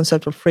new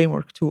conceptual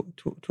framework to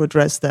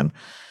address them.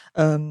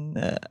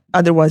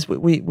 Otherwise,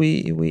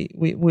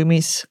 we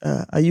miss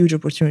a huge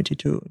opportunity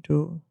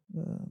to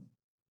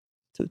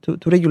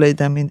regulate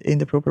them in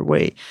the proper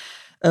way.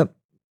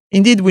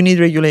 Indeed, we need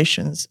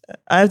regulations.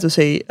 I have to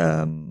say,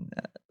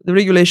 the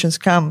regulations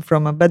come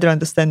from a better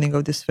understanding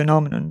of this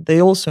phenomenon.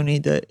 They also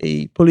need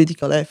a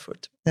political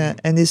effort.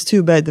 And it's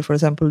too bad, for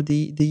example,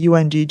 the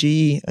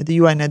UNGGE, the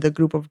UN had a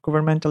group of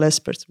governmental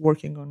experts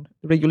working on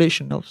the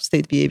regulation of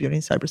state behavior in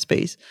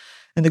cyberspace.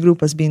 And the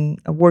group has been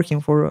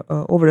working for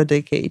over a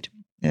decade.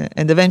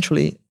 And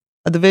eventually,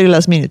 at the very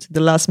last minute,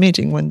 the last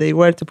meeting, when they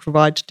were to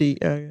provide the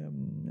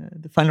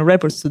final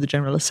reports to the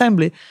General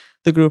Assembly,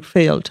 the group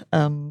failed,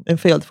 and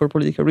failed for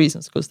political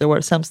reasons, because there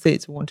were some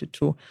states who wanted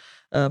to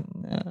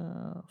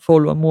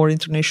follow a more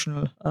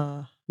international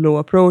law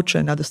approach,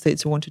 and other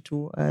states who wanted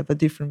to have a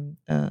different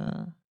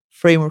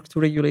framework to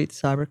regulate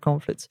cyber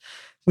conflicts.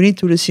 We need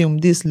to resume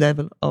this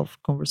level of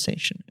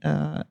conversation.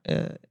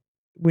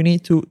 We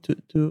need to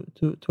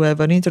have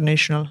an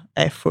international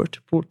effort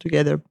put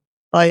together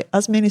by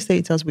as many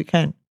states as we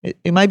can.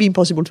 It might be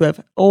impossible to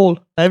have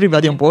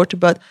everybody on board,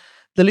 but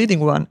the leading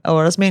one,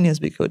 or as many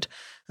as we could,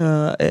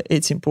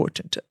 it's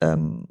important.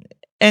 And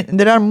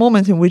there are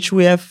moments in which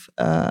we have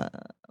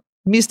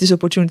missed this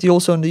opportunity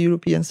also on the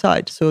European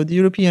side. So the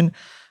European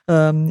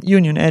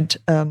Union had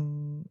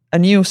a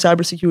new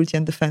cybersecurity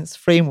and defense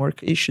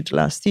framework issued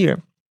last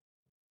year.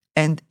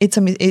 And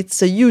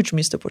it's a huge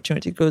missed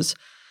opportunity, because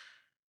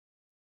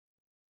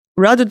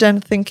rather than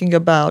thinking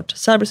about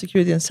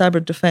cybersecurity and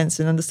cyber defense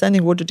and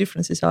understanding what the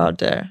differences are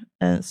there,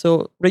 and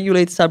so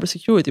regulate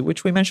cybersecurity,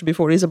 which we mentioned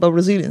before, is about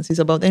resilience, is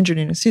about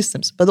engineering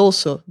systems, but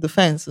also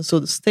defense, and so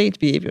the state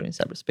behavior in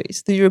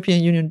cyberspace. The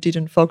European Union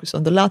didn't focus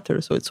on the latter,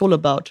 so it's all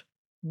about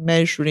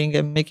measuring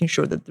and making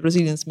sure that the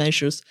resilience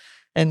measures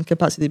and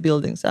capacity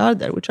buildings are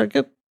there, which are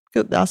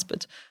good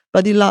aspects,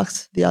 but it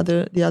lacks the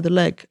other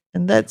leg,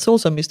 and that's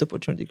also a missed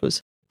opportunity,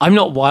 because I'm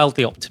not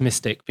wildly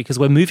optimistic, because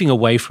we're moving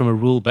away from a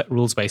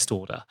rules-based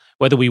order.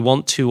 Whether we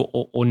want to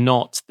or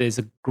not, there's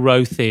a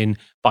growth in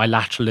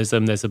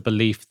bilateralism. There's a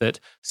belief that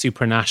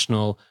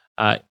supranational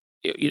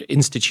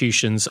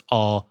institutions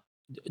are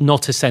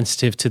not as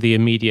sensitive to the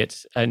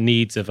immediate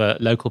needs of a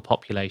local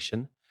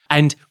population.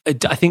 And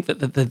I think that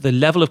the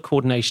level of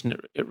coordination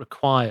it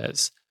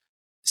requires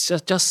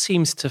just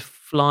seems to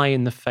fly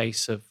in the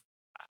face of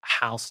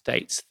how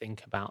states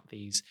think about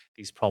these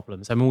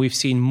problems. I mean, we've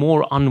seen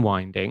more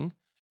unwinding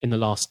in the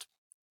last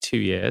 2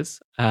 years,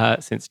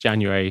 since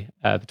January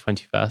the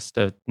 21st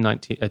of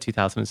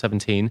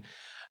 2017,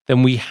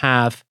 then we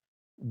have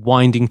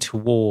winding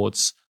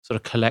towards sort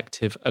of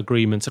collective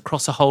agreements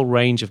across a whole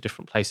range of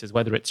different places,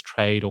 whether it's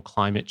trade or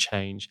climate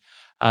change.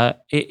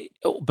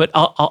 But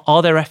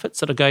are there efforts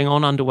that are going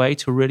on underway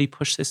to really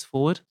push this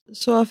forward?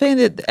 So I think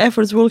that the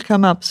efforts will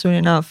come up soon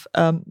enough.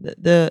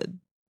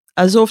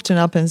 As often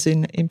happens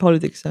in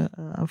politics,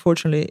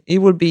 unfortunately, it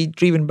will be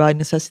driven by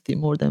necessity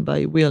more than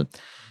by will.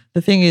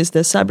 The thing is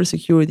that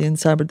cybersecurity and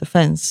cyber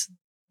defense,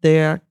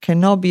 they are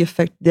not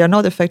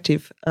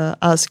effective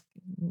as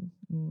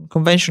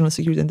conventional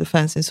security and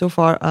defense,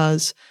 insofar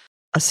as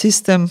a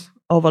system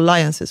of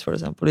alliances, for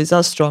example, is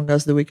as strong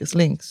as the weakest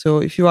link. So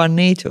if you are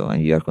NATO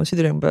and you are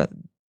considering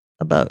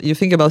you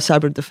think about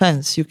cyber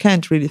defense, you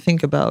can't really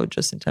think about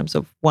just in terms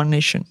of one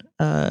nation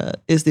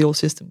is the whole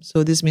system.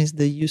 So this means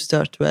that you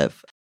start to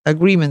have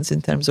agreements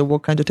in terms of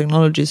what kind of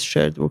technology is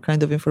shared, what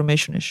kind of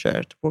information is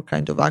shared, what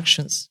kind of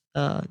actions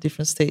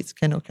different states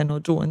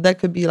cannot do. And that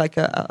could be like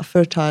a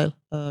fertile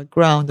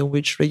ground on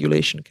which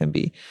regulation can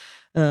be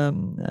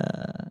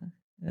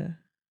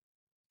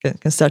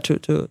can start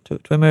to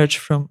emerge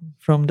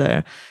from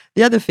there.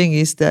 The other thing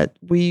is that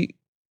we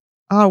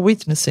are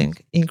witnessing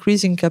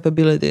increasing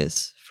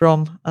capabilities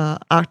from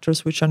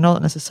actors which are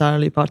not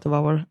necessarily part of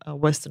our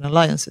Western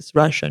alliances,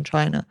 Russia and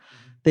China.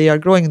 They are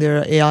growing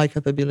their AI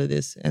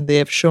capabilities, and they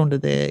have shown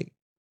that they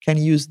can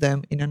use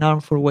them in an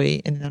harmful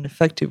way and in an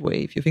effective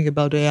way. If you think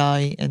about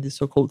AI and the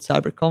so-called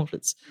cyber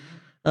conflicts.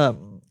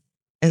 And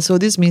so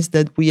this means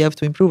that we have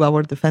to improve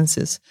our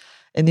defenses.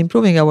 And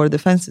improving our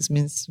defenses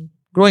means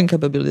growing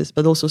capabilities,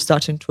 but also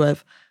starting to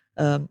have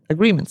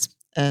agreements.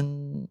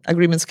 And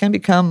agreements can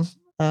become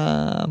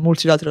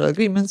multilateral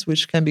agreements,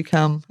 which can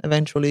become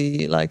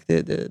eventually like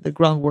the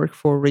groundwork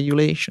for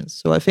regulations.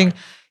 So I think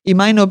it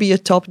might not be a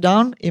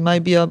top-down, it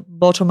might be a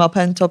bottom-up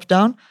and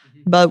top-down,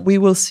 but we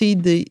will see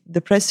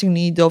the pressing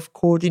need of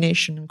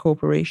coordination and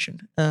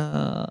cooperation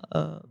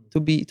to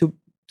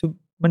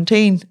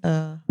maintain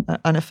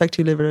an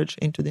effective leverage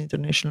into the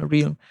international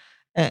realm.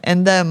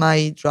 And that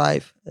might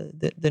drive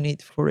the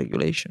need for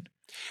regulation.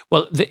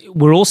 Well,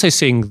 we're also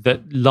seeing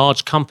that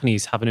large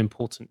companies have an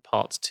important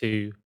part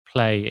to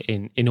play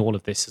in all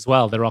of this as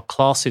well. There are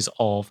classes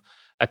of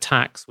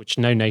attacks which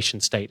no nation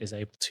state is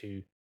able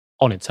to,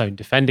 on its own,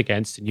 defend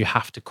against, and you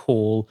have to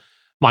call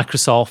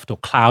Microsoft or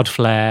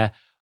Cloudflare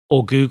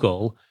or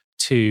Google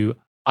to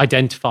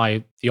identify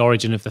the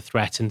origin of the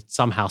threat and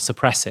somehow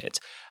suppress it.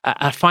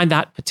 I find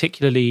that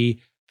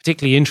particularly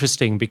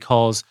interesting,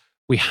 because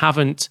we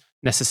haven't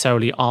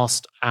necessarily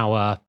asked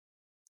our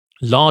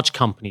large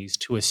companies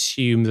to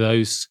assume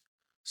those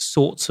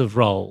sorts of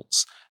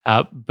roles.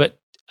 But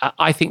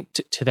I think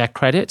to their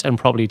credit and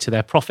probably to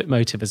their profit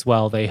motive as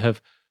well,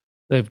 they've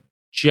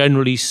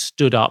generally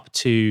stood up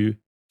to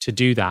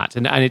do that.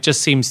 And it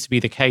just seems to be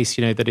the case,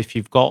 that if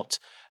you've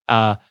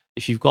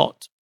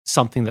got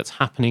something that's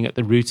happening at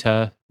the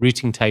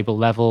routing table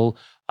level,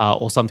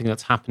 or something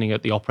that's happening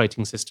at the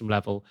operating system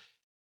level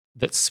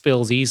that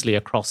spills easily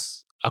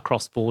across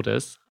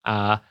borders,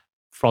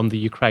 from the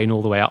Ukraine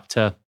all the way up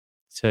to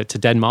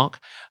Denmark,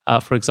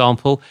 for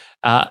example,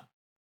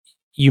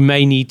 you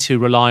may need to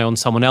rely on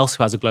someone else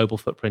who has a global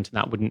footprint, and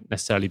that wouldn't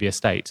necessarily be a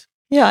state.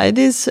 Yeah, it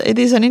is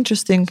an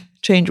interesting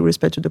change with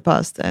respect to the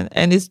past,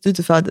 and it's due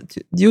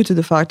to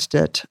the fact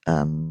that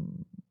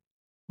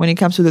when it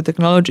comes to the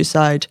technology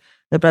side,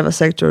 the private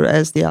sector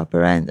has the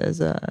upper end, as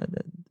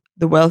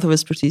the wealth of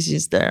expertise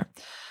is there.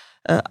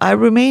 I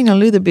remain a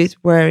little bit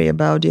wary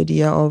about the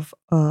idea of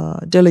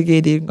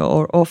delegating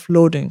or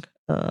offloading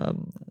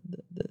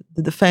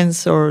the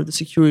defense or the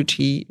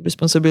security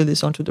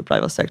responsibilities onto the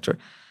private sector.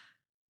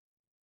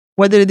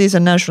 Whether it is a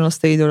national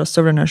state or a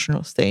sovereign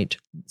national state,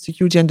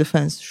 security and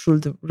defense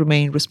should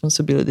remain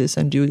responsibilities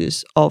and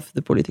duties of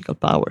the political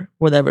power,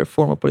 whatever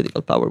form of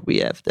political power we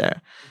have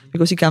there,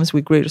 because it comes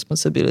with great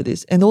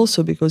responsibilities. And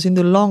also because in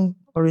the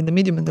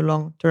medium and the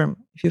long term,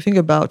 if you think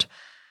about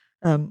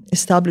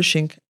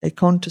establishing a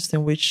context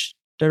in which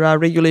there are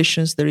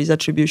regulations, there is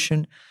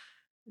attribution,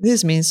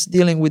 this means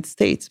dealing with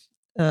states.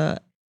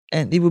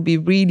 And it would be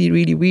really,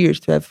 really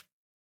weird to have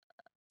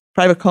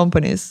private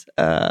companies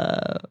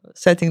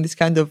setting this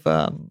kind of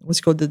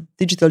what's called the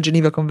Digital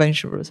Geneva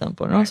Convention, for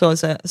example. No? So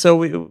it's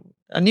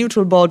a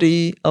neutral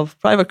body of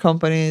private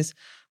companies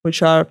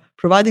which are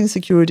providing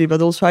security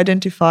but also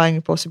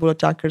identifying possible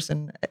attackers,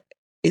 and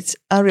it's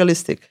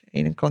unrealistic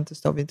in a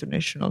context of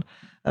international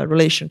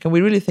relation. Can we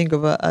really think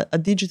of a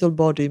digital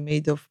body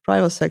made of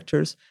private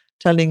sectors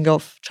telling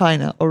of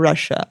China or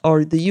Russia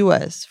or the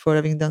US for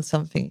having done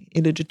something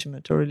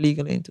illegitimate or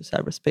illegal into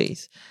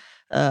cyberspace?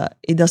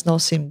 It does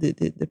not seem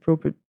the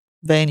proper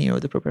venue or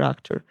the proper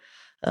actor.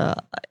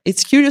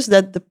 It's curious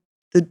that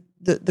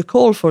the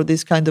call for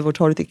this kind of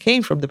authority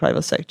came from the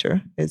private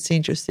sector. It's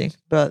interesting,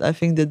 but I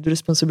think that the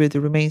responsibility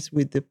remains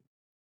with the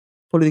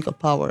political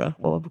power,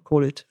 or I would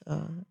call it,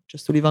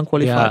 just to leave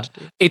unqualified.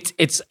 Yeah.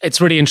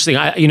 It's really interesting.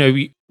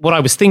 What I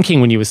was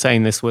thinking when you were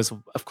saying this was,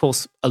 of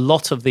course, a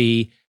lot of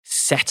the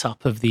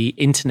setup of the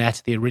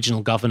internet, the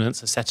original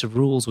governance, a set of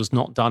rules, was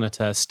not done at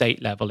a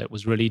state level. It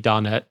was really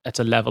done at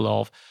a level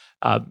of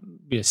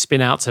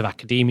spin-outs of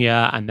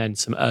academia and then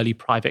some early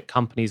private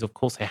companies. Of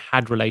course, they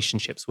had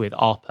relationships with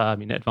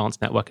ARPA,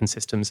 Advanced Network and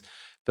Systems,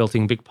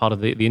 building a big part of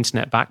the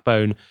internet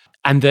backbone,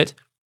 and that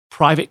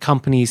private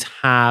companies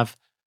have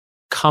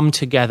come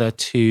together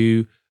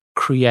to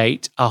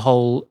create a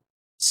whole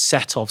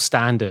set of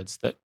standards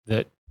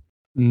that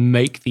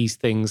make these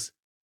things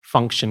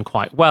function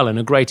quite well. And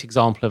a great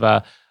example of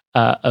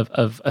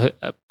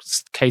a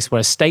case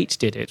where a state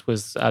did it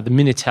was the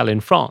Minitel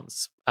in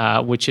France,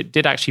 which it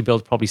did actually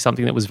build probably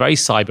something that was very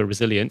cyber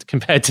resilient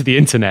compared to the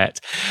internet.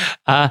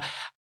 And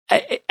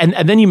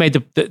then you made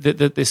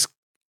this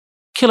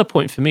killer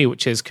point for me,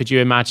 which is, could you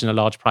imagine a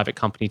large private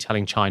company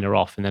telling China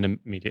off? And then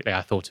immediately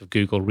I thought of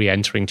Google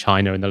re-entering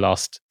China in the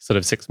last sort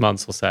of 6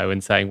 months or so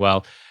and saying,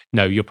 well,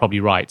 no, you're probably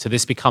right. So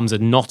this becomes a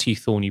knotty,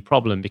 thorny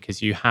problem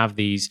because you have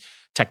these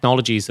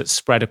technologies that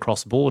spread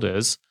across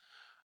borders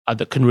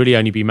that can really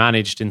only be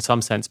managed in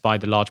some sense by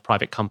the large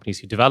private companies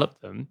who develop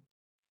them.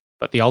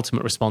 But the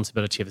ultimate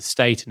responsibility of the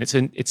state and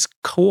its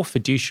core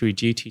fiduciary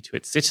duty to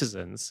its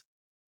citizens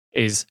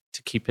is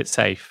to keep them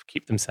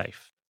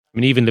safe.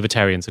 Even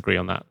libertarians agree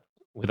on that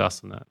with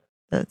us on that.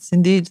 That's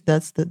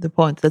the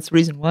point. That's the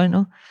reason why,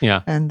 no?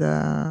 Yeah. And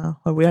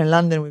when we are in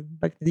London, we're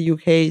back to the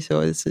UK, so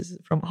this is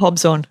from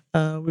Hobbes on.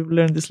 We've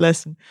learned this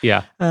lesson.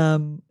 Yeah.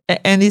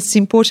 And it's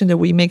important that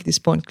we make this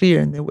point clear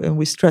and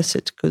we stress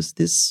it, because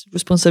this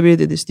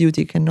responsibility, this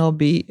duty cannot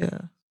be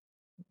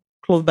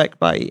clawed back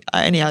by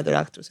any other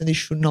actors, and it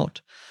should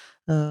not.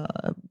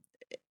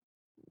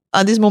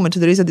 At this moment,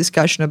 there is a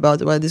discussion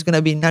about whether there's going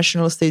to be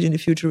national state in the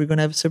future. We're going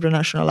to have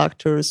supranational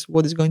actors.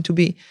 What is going to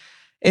be?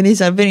 And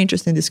it's a very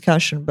interesting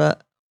discussion,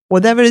 but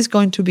whatever it's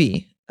going to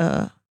be,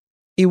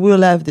 it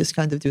will have this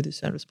kind of duties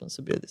and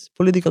responsibilities.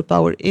 Political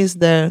power is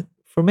there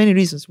for many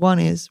reasons. One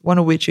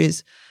of which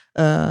is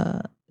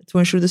to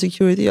ensure the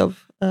security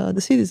of the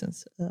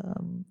citizens.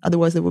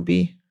 Otherwise, there would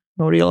be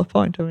no real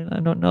point.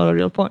 Not a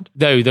real point.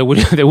 Though there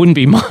wouldn't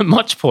be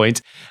much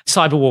point.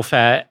 Cyber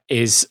warfare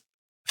is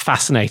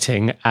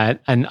fascinating, and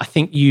I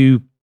think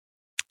you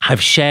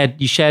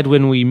shared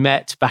when we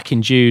met back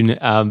in June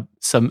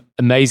some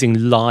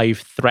amazing live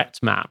threat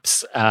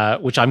maps,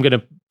 which I'm going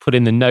to put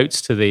in the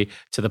notes to the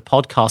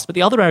podcast. But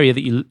the other area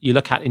that you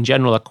look at in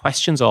general are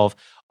questions of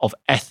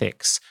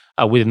ethics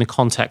within the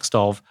context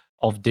of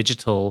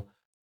digital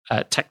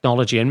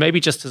technology, and maybe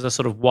just as a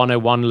sort of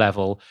 101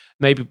 level,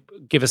 maybe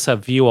give us a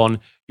view on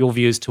your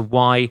view as to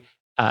why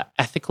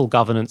ethical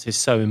governance is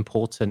so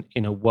important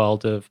in a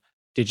world of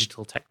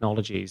digital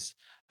technologies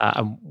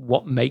and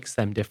what makes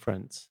them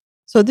different.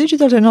 So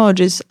digital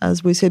technologies,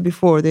 as we said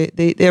before,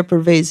 they are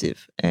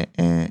pervasive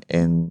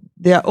and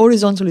they are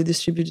horizontally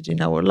distributed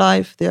in our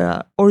life. They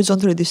are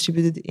horizontally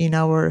distributed in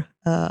our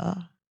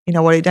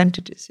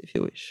identities, if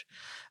you wish.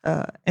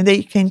 And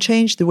they can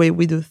change the way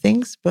we do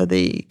things, but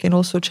they can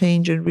also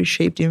change and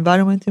reshape the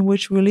environment in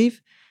which we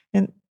live.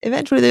 And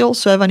eventually they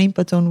also have an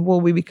impact on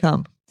what we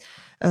become.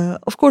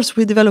 Of course,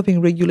 we're developing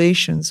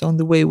regulations on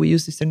the way we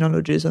use these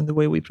technologies, on the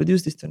way we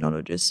produce these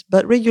technologies.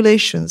 But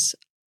regulations,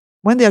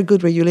 when they are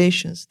good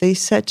regulations, they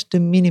set the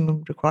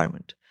minimum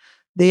requirement.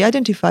 They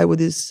identify what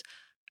is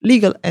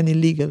legal and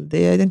illegal.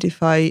 They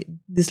identify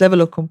this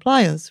level of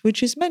compliance,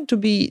 which is meant to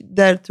be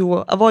there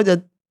to avoid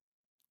that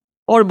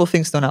horrible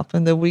things don't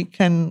happen, that we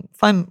can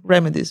find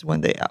remedies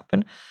when they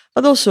happen,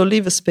 but also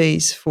leave a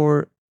space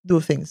for do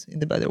things in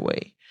the better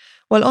way.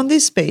 Well, on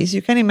this space,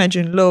 you can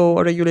imagine law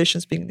or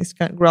regulations being this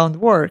kind of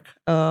groundwork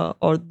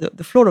or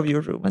the floor of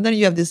your room. And then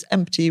you have this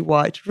empty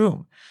white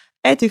room.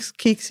 Ethics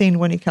kicks in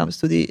when it comes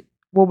to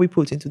what we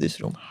put into this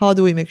room. How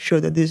do we make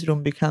sure that this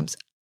room becomes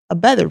a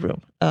better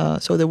room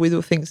so that we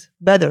do things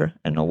better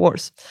and not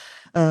worse?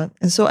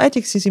 And so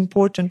ethics is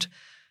important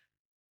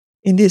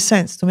in this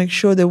sense to make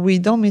sure that we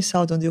don't miss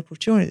out on the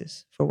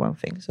opportunities, for one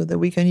thing, so that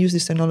we can use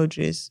these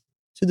technologies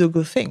to do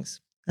good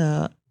things.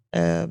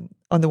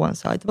 On the one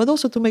side, but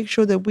also to make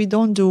sure that we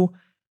don't do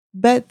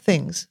bad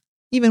things,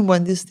 even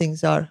when these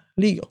things are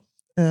legal.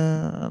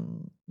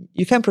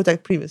 You can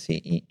protect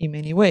privacy in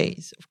many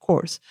ways, of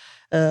course,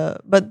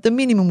 but the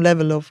minimum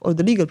level of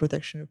the legal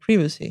protection of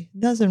privacy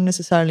doesn't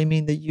necessarily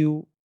mean that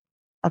you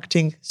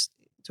acting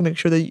to make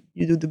sure that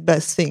you do the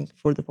best thing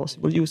for the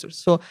possible users.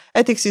 So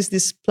ethics is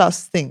this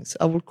plus things.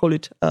 I would call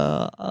it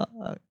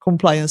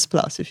compliance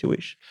plus, if you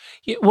wish.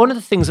 Yeah, one of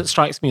the things that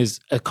strikes me as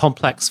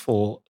complex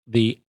for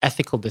the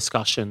ethical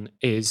discussion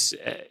is,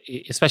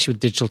 especially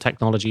with digital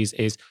technologies,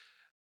 is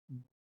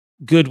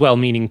good,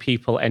 well-meaning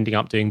people ending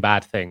up doing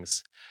bad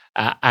things.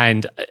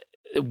 And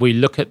we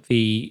look at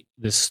the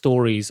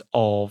stories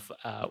of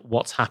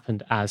what's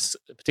happened as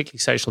particularly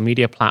social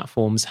media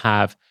platforms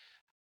have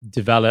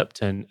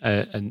developed and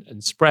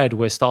spread.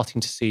 We're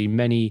starting to see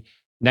many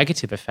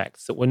negative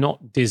effects that were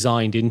not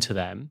designed into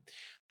them.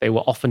 They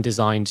were often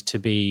designed to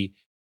be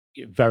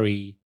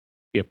very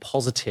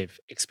positive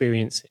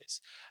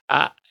experiences.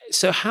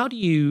 So how do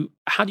you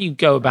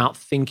go about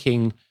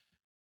thinking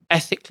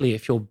ethically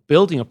if you're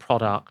building a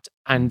product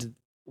and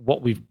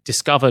what we've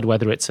discovered,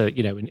 whether it's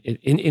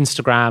in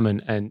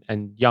Instagram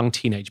and young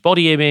teenage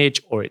body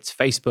image, or it's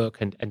Facebook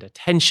and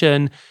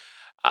attention,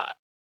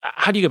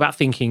 how do you go about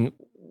thinking,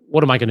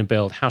 what am I going to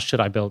build? How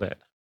should I build it?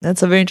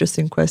 That's a very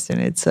interesting question.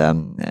 It's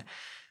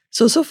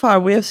so far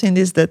we have seen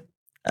this, that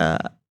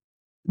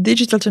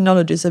digital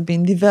technologies have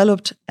been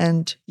developed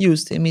and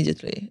used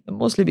immediately,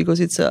 mostly because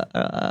it's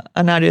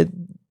an area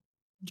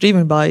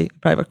driven by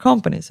private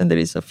companies, and there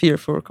is a fear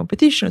for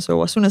competition.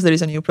 So as soon as there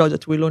is a new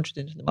product, we launch it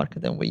into the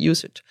market and we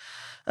use it.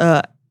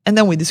 And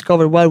then we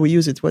discover while we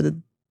use it whether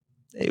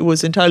it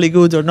was entirely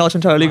good or not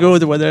entirely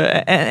good,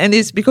 and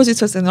it's because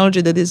it's a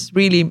technology that is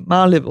really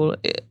malleable.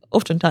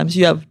 Oftentimes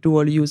you have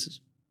dual use,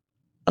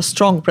 a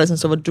strong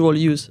presence of a dual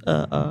use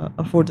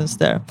affordance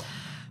there.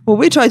 What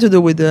we try to do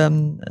with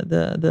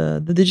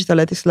the Digital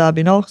Ethics Lab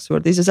in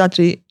Oxford is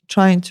actually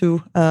trying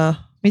to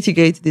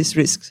mitigate these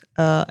risks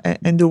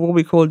and do what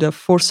we call the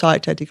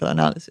foresight ethical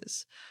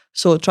analysis.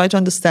 So try to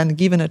understand,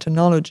 given a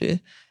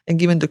technology and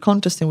given the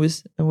context in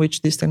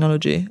which this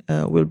technology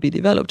will be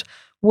developed,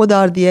 what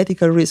are the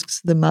ethical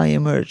risks that might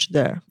emerge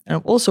there?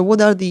 And also, what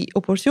are the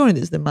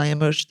opportunities that might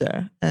emerge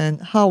there? And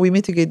how we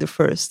mitigate the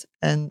first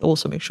and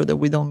also make sure that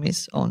we don't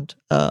miss on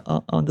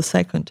the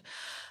second.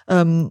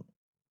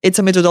 It's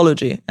a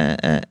methodology,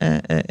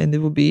 and it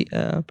would be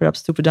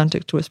perhaps too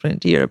pedantic to explain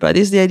it here, but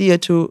it's the idea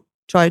to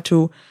try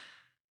to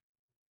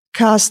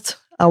cast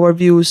our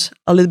views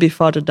a little bit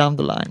farther down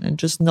the line and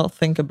just not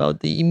think about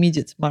the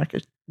immediate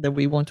market that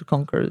we want to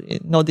conquer,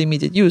 not the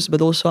immediate use,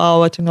 but also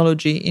how our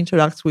technology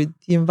interacts with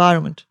the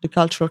environment, the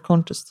cultural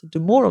context, the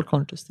moral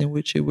context in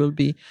which it will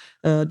be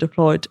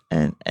deployed,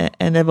 and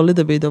have a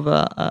little bit of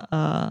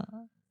a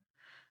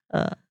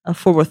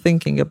forward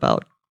thinking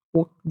about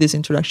what this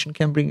interaction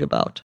can bring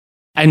about.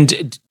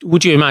 And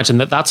would you imagine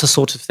that that's a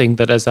sort of thing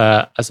that as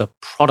a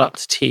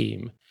product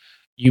team,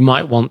 you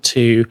might want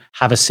to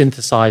have a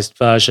synthesized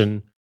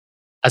version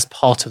as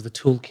part of the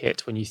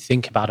toolkit when you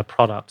think about a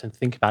product and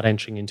think about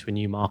entering into a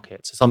new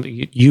market? So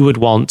something you would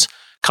want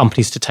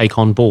companies to take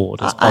on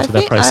board as part of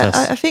their process?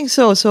 I think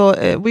so. So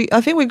I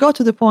think we got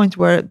to the point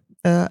where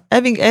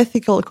having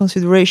ethical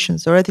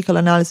considerations or ethical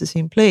analysis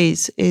in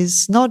place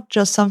is not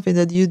just something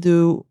that you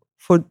do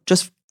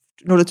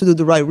in order to do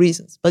the right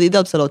reasons, but it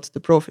helps a lot to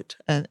the profit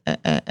and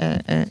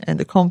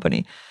the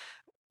company.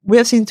 We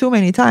have seen too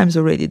many times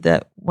already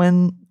that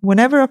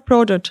whenever a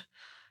product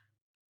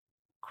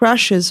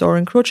crashes or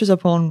encroaches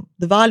upon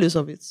the values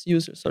of its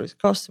users or its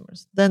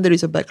customers, then there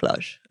is a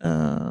backlash.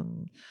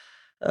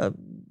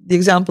 The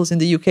examples in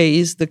the UK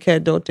is the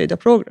Care.Data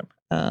program.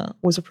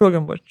 Was a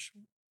program which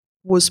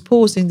was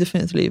paused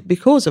indefinitely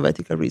because of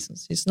ethical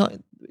reasons.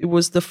 It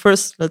was the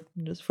first,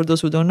 for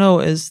those who don't know,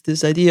 is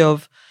this idea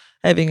of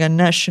having a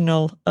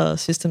national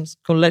systems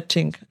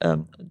collecting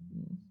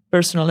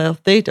personal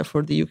health data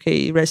for the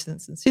UK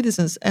residents and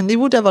citizens, and they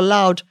would have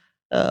allowed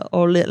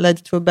or led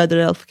to a better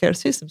healthcare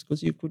systems,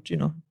 because you could,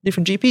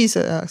 different GPs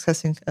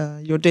accessing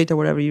your data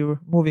wherever you're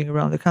moving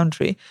around the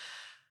country.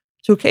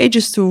 Took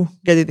ages to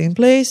get it in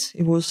place.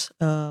 It was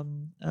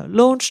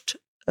launched.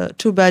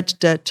 Too bad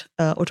that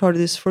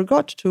authorities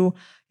forgot to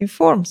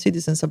inform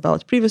citizens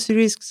about privacy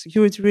risks,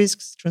 security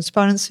risks,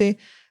 transparency.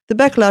 The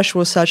backlash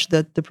was such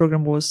that the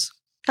program was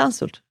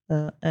cancelled,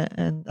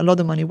 and a lot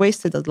of money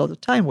wasted, a lot of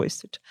time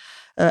wasted.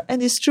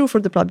 And it's true for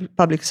the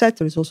public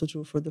sector. It's also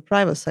true for the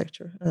private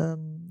sector.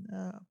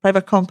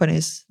 Private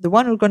companies, the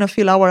one who are going to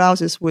fill our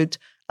houses with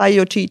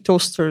IoT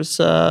toasters,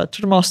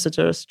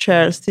 thermostators,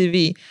 chairs,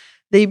 TV,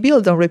 they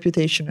build on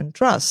reputation and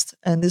trust.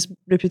 And this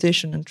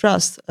reputation and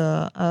trust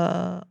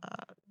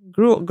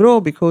grow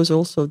because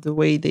also the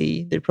way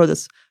their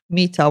products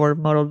meet our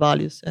moral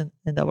values and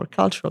our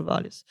cultural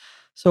values.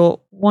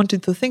 So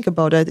wanting to think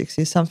about ethics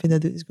is something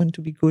that is going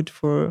to be good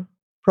for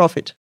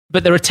profit.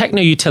 But there are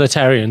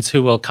techno-utilitarians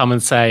who will come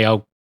and say,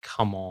 oh,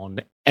 come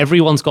on,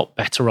 everyone's got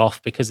better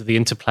off because of the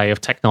interplay of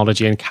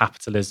technology and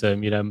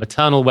capitalism.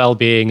 Maternal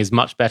well-being is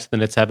much better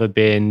than it's ever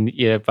been.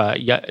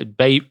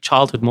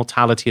 Childhood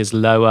mortality is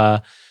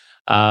lower.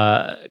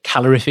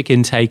 Calorific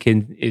intake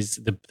is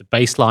the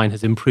baseline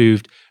has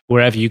improved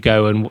wherever you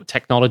go, and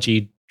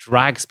technology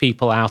drags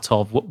people out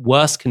of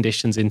worse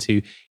conditions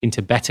into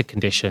better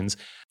conditions.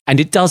 And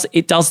it does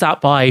that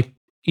by,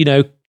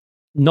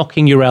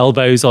 knocking your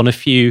elbows on a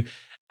few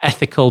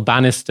ethical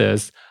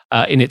banisters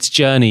in its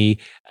journey.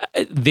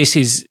 This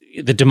is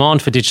the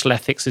demand for digital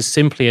ethics is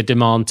simply a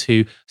demand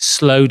to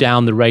slow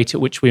down the rate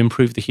at which we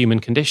improve the human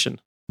condition.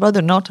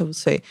 Rather not, I would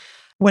say.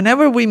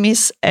 Whenever we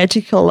miss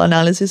ethical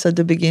analysis at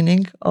the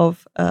beginning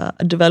of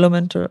a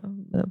development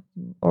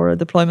or a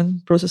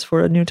deployment process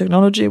for a new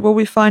technology, what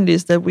we find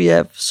is that we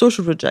have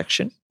social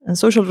rejection. And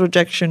social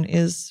rejection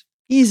is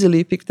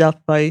easily picked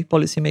up by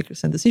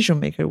policymakers and decision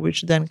makers,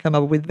 which then come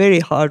up with very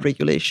hard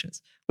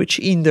regulations, which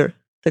hinder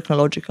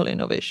technological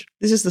innovation.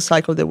 This is the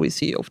cycle that we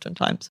see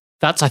oftentimes.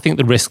 That's, I think,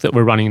 the risk that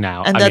we're running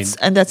now. And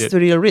that's the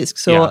real risk.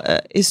 So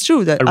it's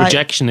true that a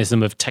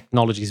rejectionism of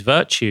technology's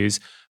virtues,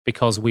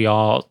 because we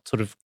are sort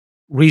of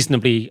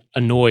reasonably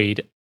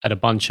annoyed at a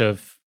bunch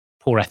of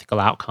poor ethical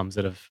outcomes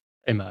that have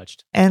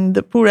emerged. And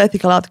the poor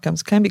ethical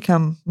outcomes can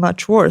become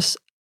much worse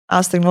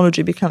as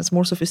technology becomes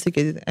more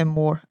sophisticated and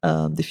more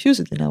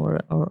diffused in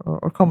our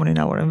or common in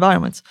our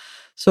environments.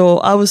 So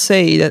I would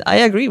say that I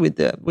agree with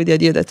the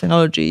idea that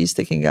technology is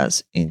taking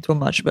us into a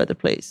much better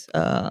place.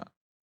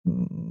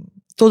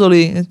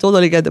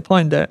 Totally get the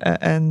point there,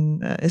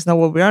 and it's not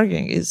what we're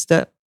arguing. Is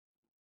that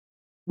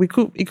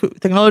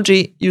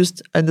technology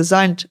used and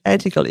designed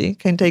ethically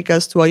can take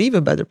us to an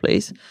even better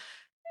place,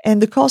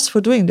 and the cost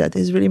for doing that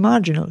is really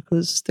marginal,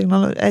 because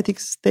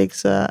ethics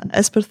takes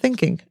expert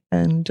thinking,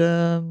 and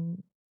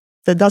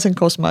that doesn't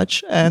cost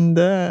much, and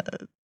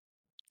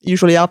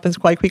usually happens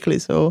quite quickly.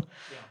 So.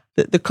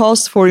 The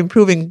cost for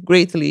improving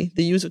greatly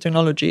the use of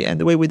technology and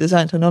the way we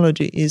design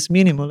technology is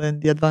minimal,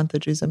 and the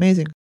advantage is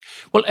amazing.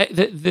 Well,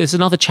 there's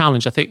another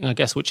challenge, I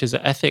guess, which is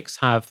that ethics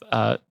have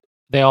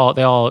they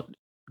are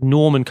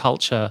norm and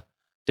culture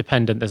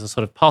dependent. There's a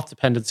sort of path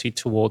dependency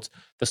towards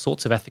the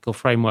sorts of ethical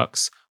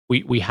frameworks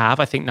we have.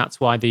 I think that's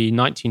why the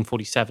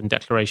 1947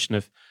 Declaration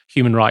of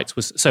Human Rights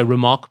was so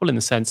remarkable, in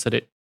the sense that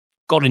it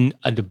got in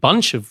a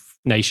bunch of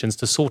nations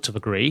to sort of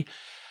agree.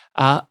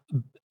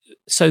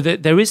 So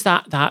that there is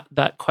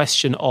that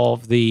question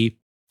of the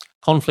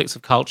conflicts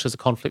of cultures, the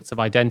conflicts of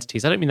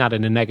identities. I don't mean that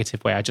in a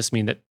negative way. I just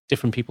mean that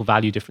different people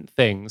value different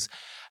things.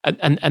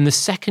 And the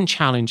second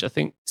challenge, I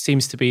think,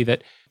 seems to be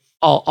that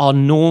our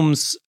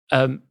norms,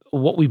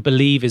 what we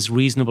believe is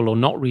reasonable or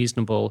not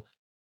reasonable,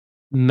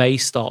 may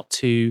start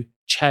to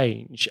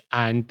change,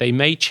 and they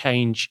may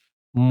change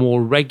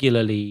more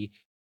regularly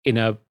in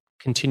a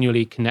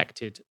continually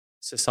connected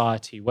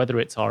society, whether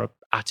it's our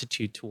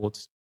attitude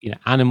towards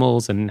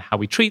animals and how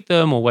we treat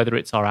them, or whether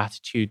it's our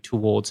attitude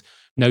towards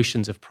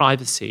notions of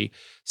privacy.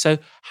 So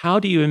how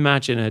do you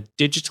imagine a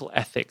digital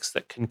ethics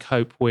that can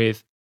cope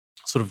with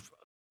sort of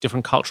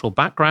different cultural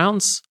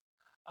backgrounds,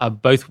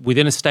 both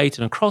within a state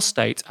and across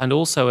states, and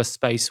also a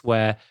space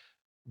where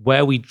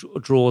we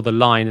draw the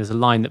line is a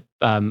line that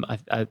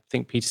I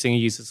think Peter Singer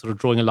uses, sort of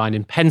drawing a line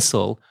in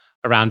pencil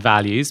around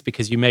values,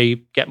 because you may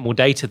get more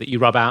data that you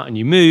rub out and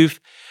you move.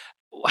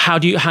 How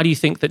do you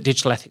think that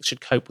digital ethics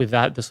should cope with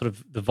that, the sort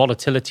of the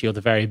volatility or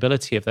the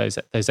variability of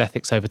those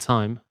ethics over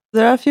time?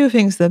 There are a few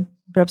things that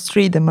perhaps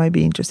that might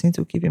be interesting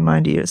to keep in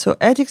mind here. So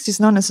ethics is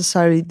not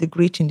necessarily the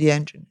grit in the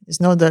engine.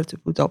 It's not there to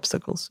put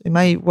obstacles. It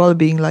might well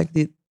be like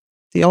the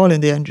oil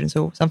in the engine,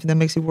 so something that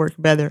makes it work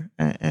better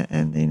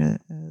and in a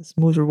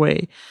smoother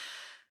way.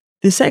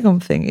 The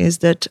second thing is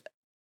that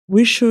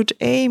we should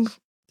aim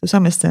to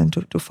some extent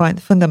to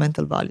find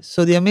fundamental values.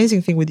 So the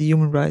amazing thing with the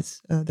Human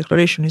Rights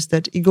Declaration is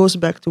that it goes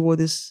back to what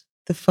is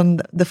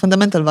the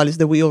fundamental values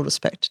that we all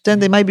respect. Then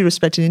they might be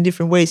respected in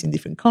different ways in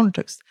different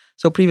contexts.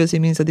 So privacy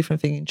means a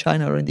different thing in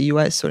China or in the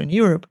US or in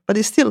Europe, but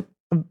it's still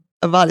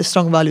a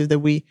strong value that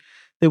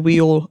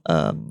we all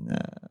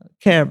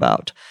care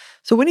about.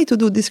 So we need to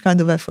do this kind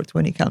of effort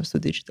when it comes to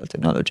digital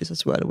technologies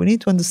as well. We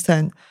need to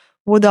understand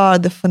what are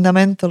the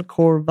fundamental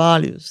core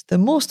values that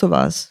most of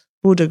us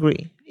would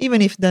agree,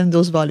 even if then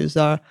those values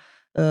are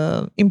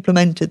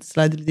implemented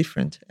slightly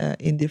different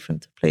in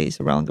different places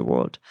around the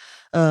world.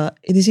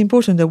 It is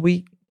important that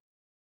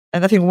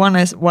and I think one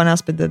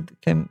aspect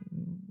that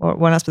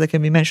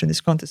can be mentioned in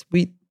this context,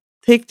 we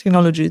take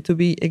technology to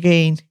be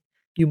again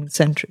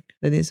human-centric.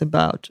 That is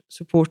about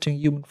supporting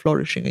human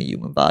flourishing and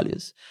human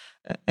values.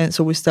 And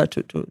so we start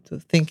to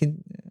think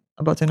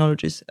about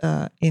technologies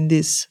in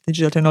this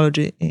digital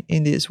technology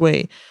in this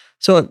way.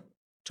 So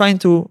trying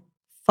to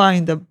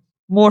find a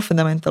more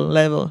fundamental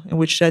level in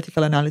which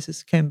ethical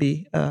analysis can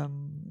be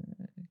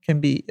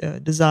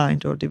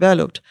designed or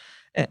developed,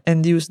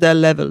 and use that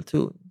level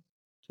to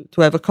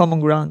have a common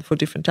ground for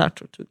different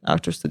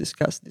actors to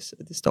discuss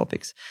these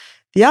topics.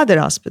 The other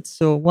aspects,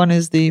 so one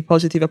is the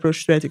positive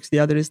approach to ethics, the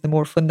other is the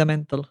more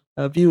fundamental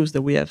views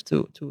that we have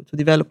to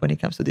develop when it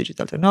comes to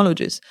digital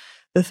technologies.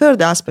 The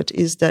third aspect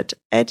is that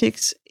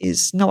ethics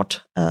is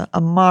not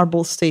a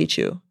marble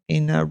statue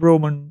in a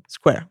Roman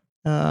square.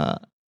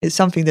 It's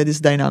something that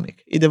is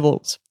dynamic. It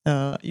evolves.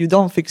 You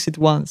don't fix it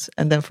once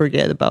and then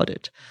forget about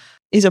it.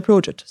 It's a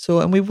project.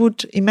 And we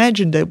would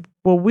imagine that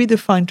what we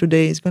define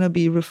today is going to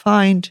be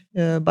refined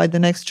by the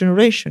next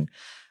generation.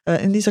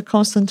 And these are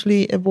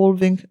constantly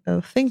evolving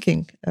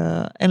thinking,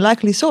 and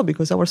likely so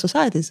because our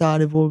societies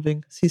are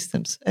evolving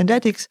systems. And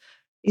ethics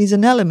is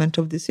an element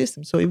of this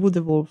system, so it would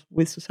evolve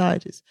with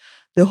societies.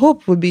 The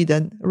hope would be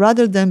that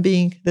rather than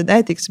that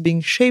ethics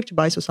being shaped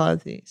by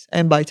societies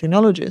and by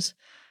technologies,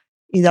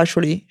 it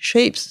actually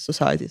shapes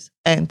societies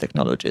and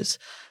technologies.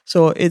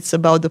 So it's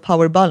about the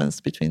power balance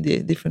between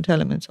the different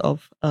elements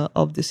of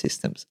the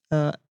systems.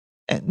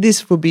 And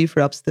this would be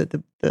perhaps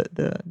the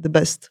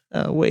best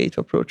way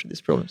to approach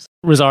these problems.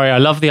 Rosaria, I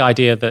love the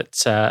idea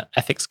that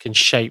ethics can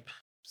shape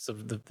sort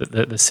of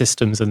the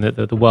systems and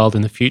the world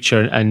in the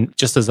future. And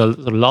just as a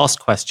last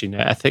question,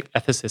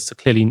 ethicists are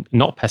clearly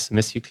not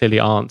pessimists. You clearly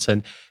aren't.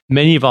 And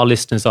many of our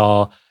listeners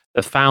are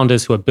the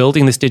founders who are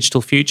building this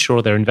digital future,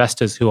 or they're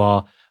investors who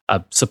are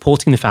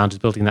supporting the founders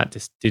building that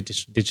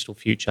digital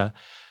future.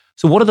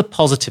 So what are the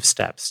positive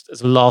steps,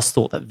 as a last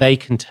thought, that they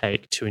can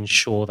take to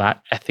ensure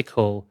that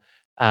ethical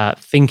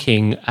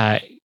thinking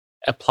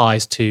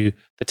applies to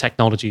the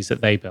technologies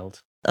that they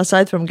build?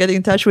 Aside from getting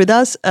in touch with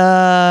us,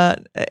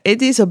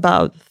 it is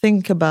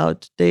think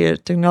about their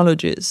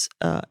technologies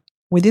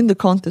within the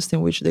context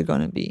in which they're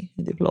going to be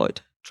deployed,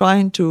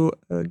 trying to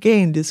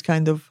gain this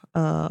kind of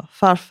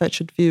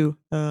far-fetched view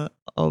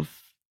of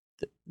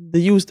the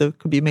use that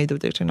could be made of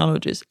their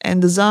technologies,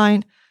 and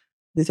design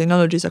the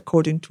technologies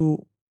according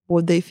to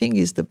what they think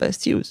is the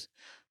best use.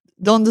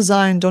 Don't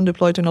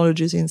deploy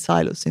technologies in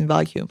silos, in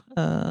vacuum.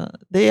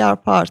 They are,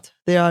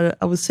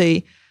 I would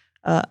say,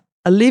 a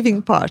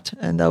living part,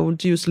 and I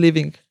would use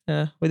living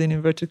within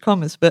inverted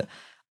commas, but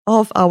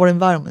of our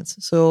environments.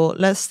 So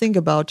let's think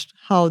about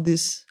how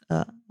these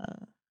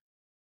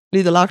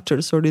little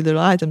actors or little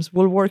items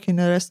will work in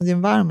the rest of the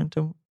environment,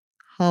 and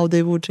how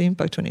they would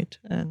impact on it,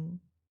 and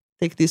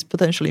take this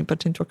potential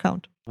impact into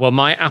account. Well,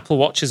 my Apple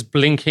Watch is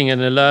blinking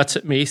an alert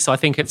at me, so I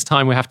think it's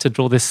time we have to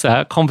draw this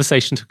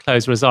conversation to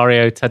close.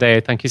 Rosario,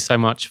 Taddeo, thank you so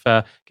much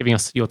for giving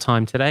us your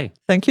time today.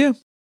 Thank you.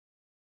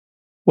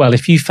 Well,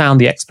 if you found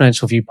the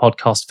Exponential View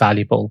podcast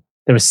valuable,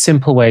 there are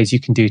simple ways you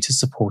can do to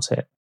support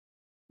it.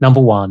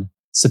 Number 1,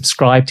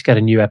 subscribe to get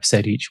a new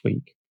episode each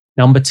week.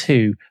 Number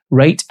 2,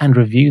 rate and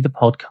review the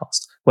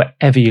podcast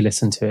wherever you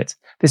listen to it.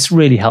 This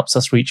really helps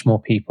us reach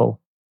more people.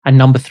 And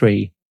number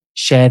 3,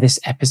 share this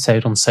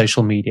episode on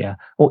social media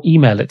or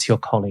email it to your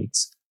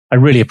colleagues. I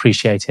really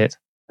appreciate it.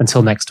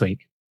 Until next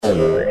week.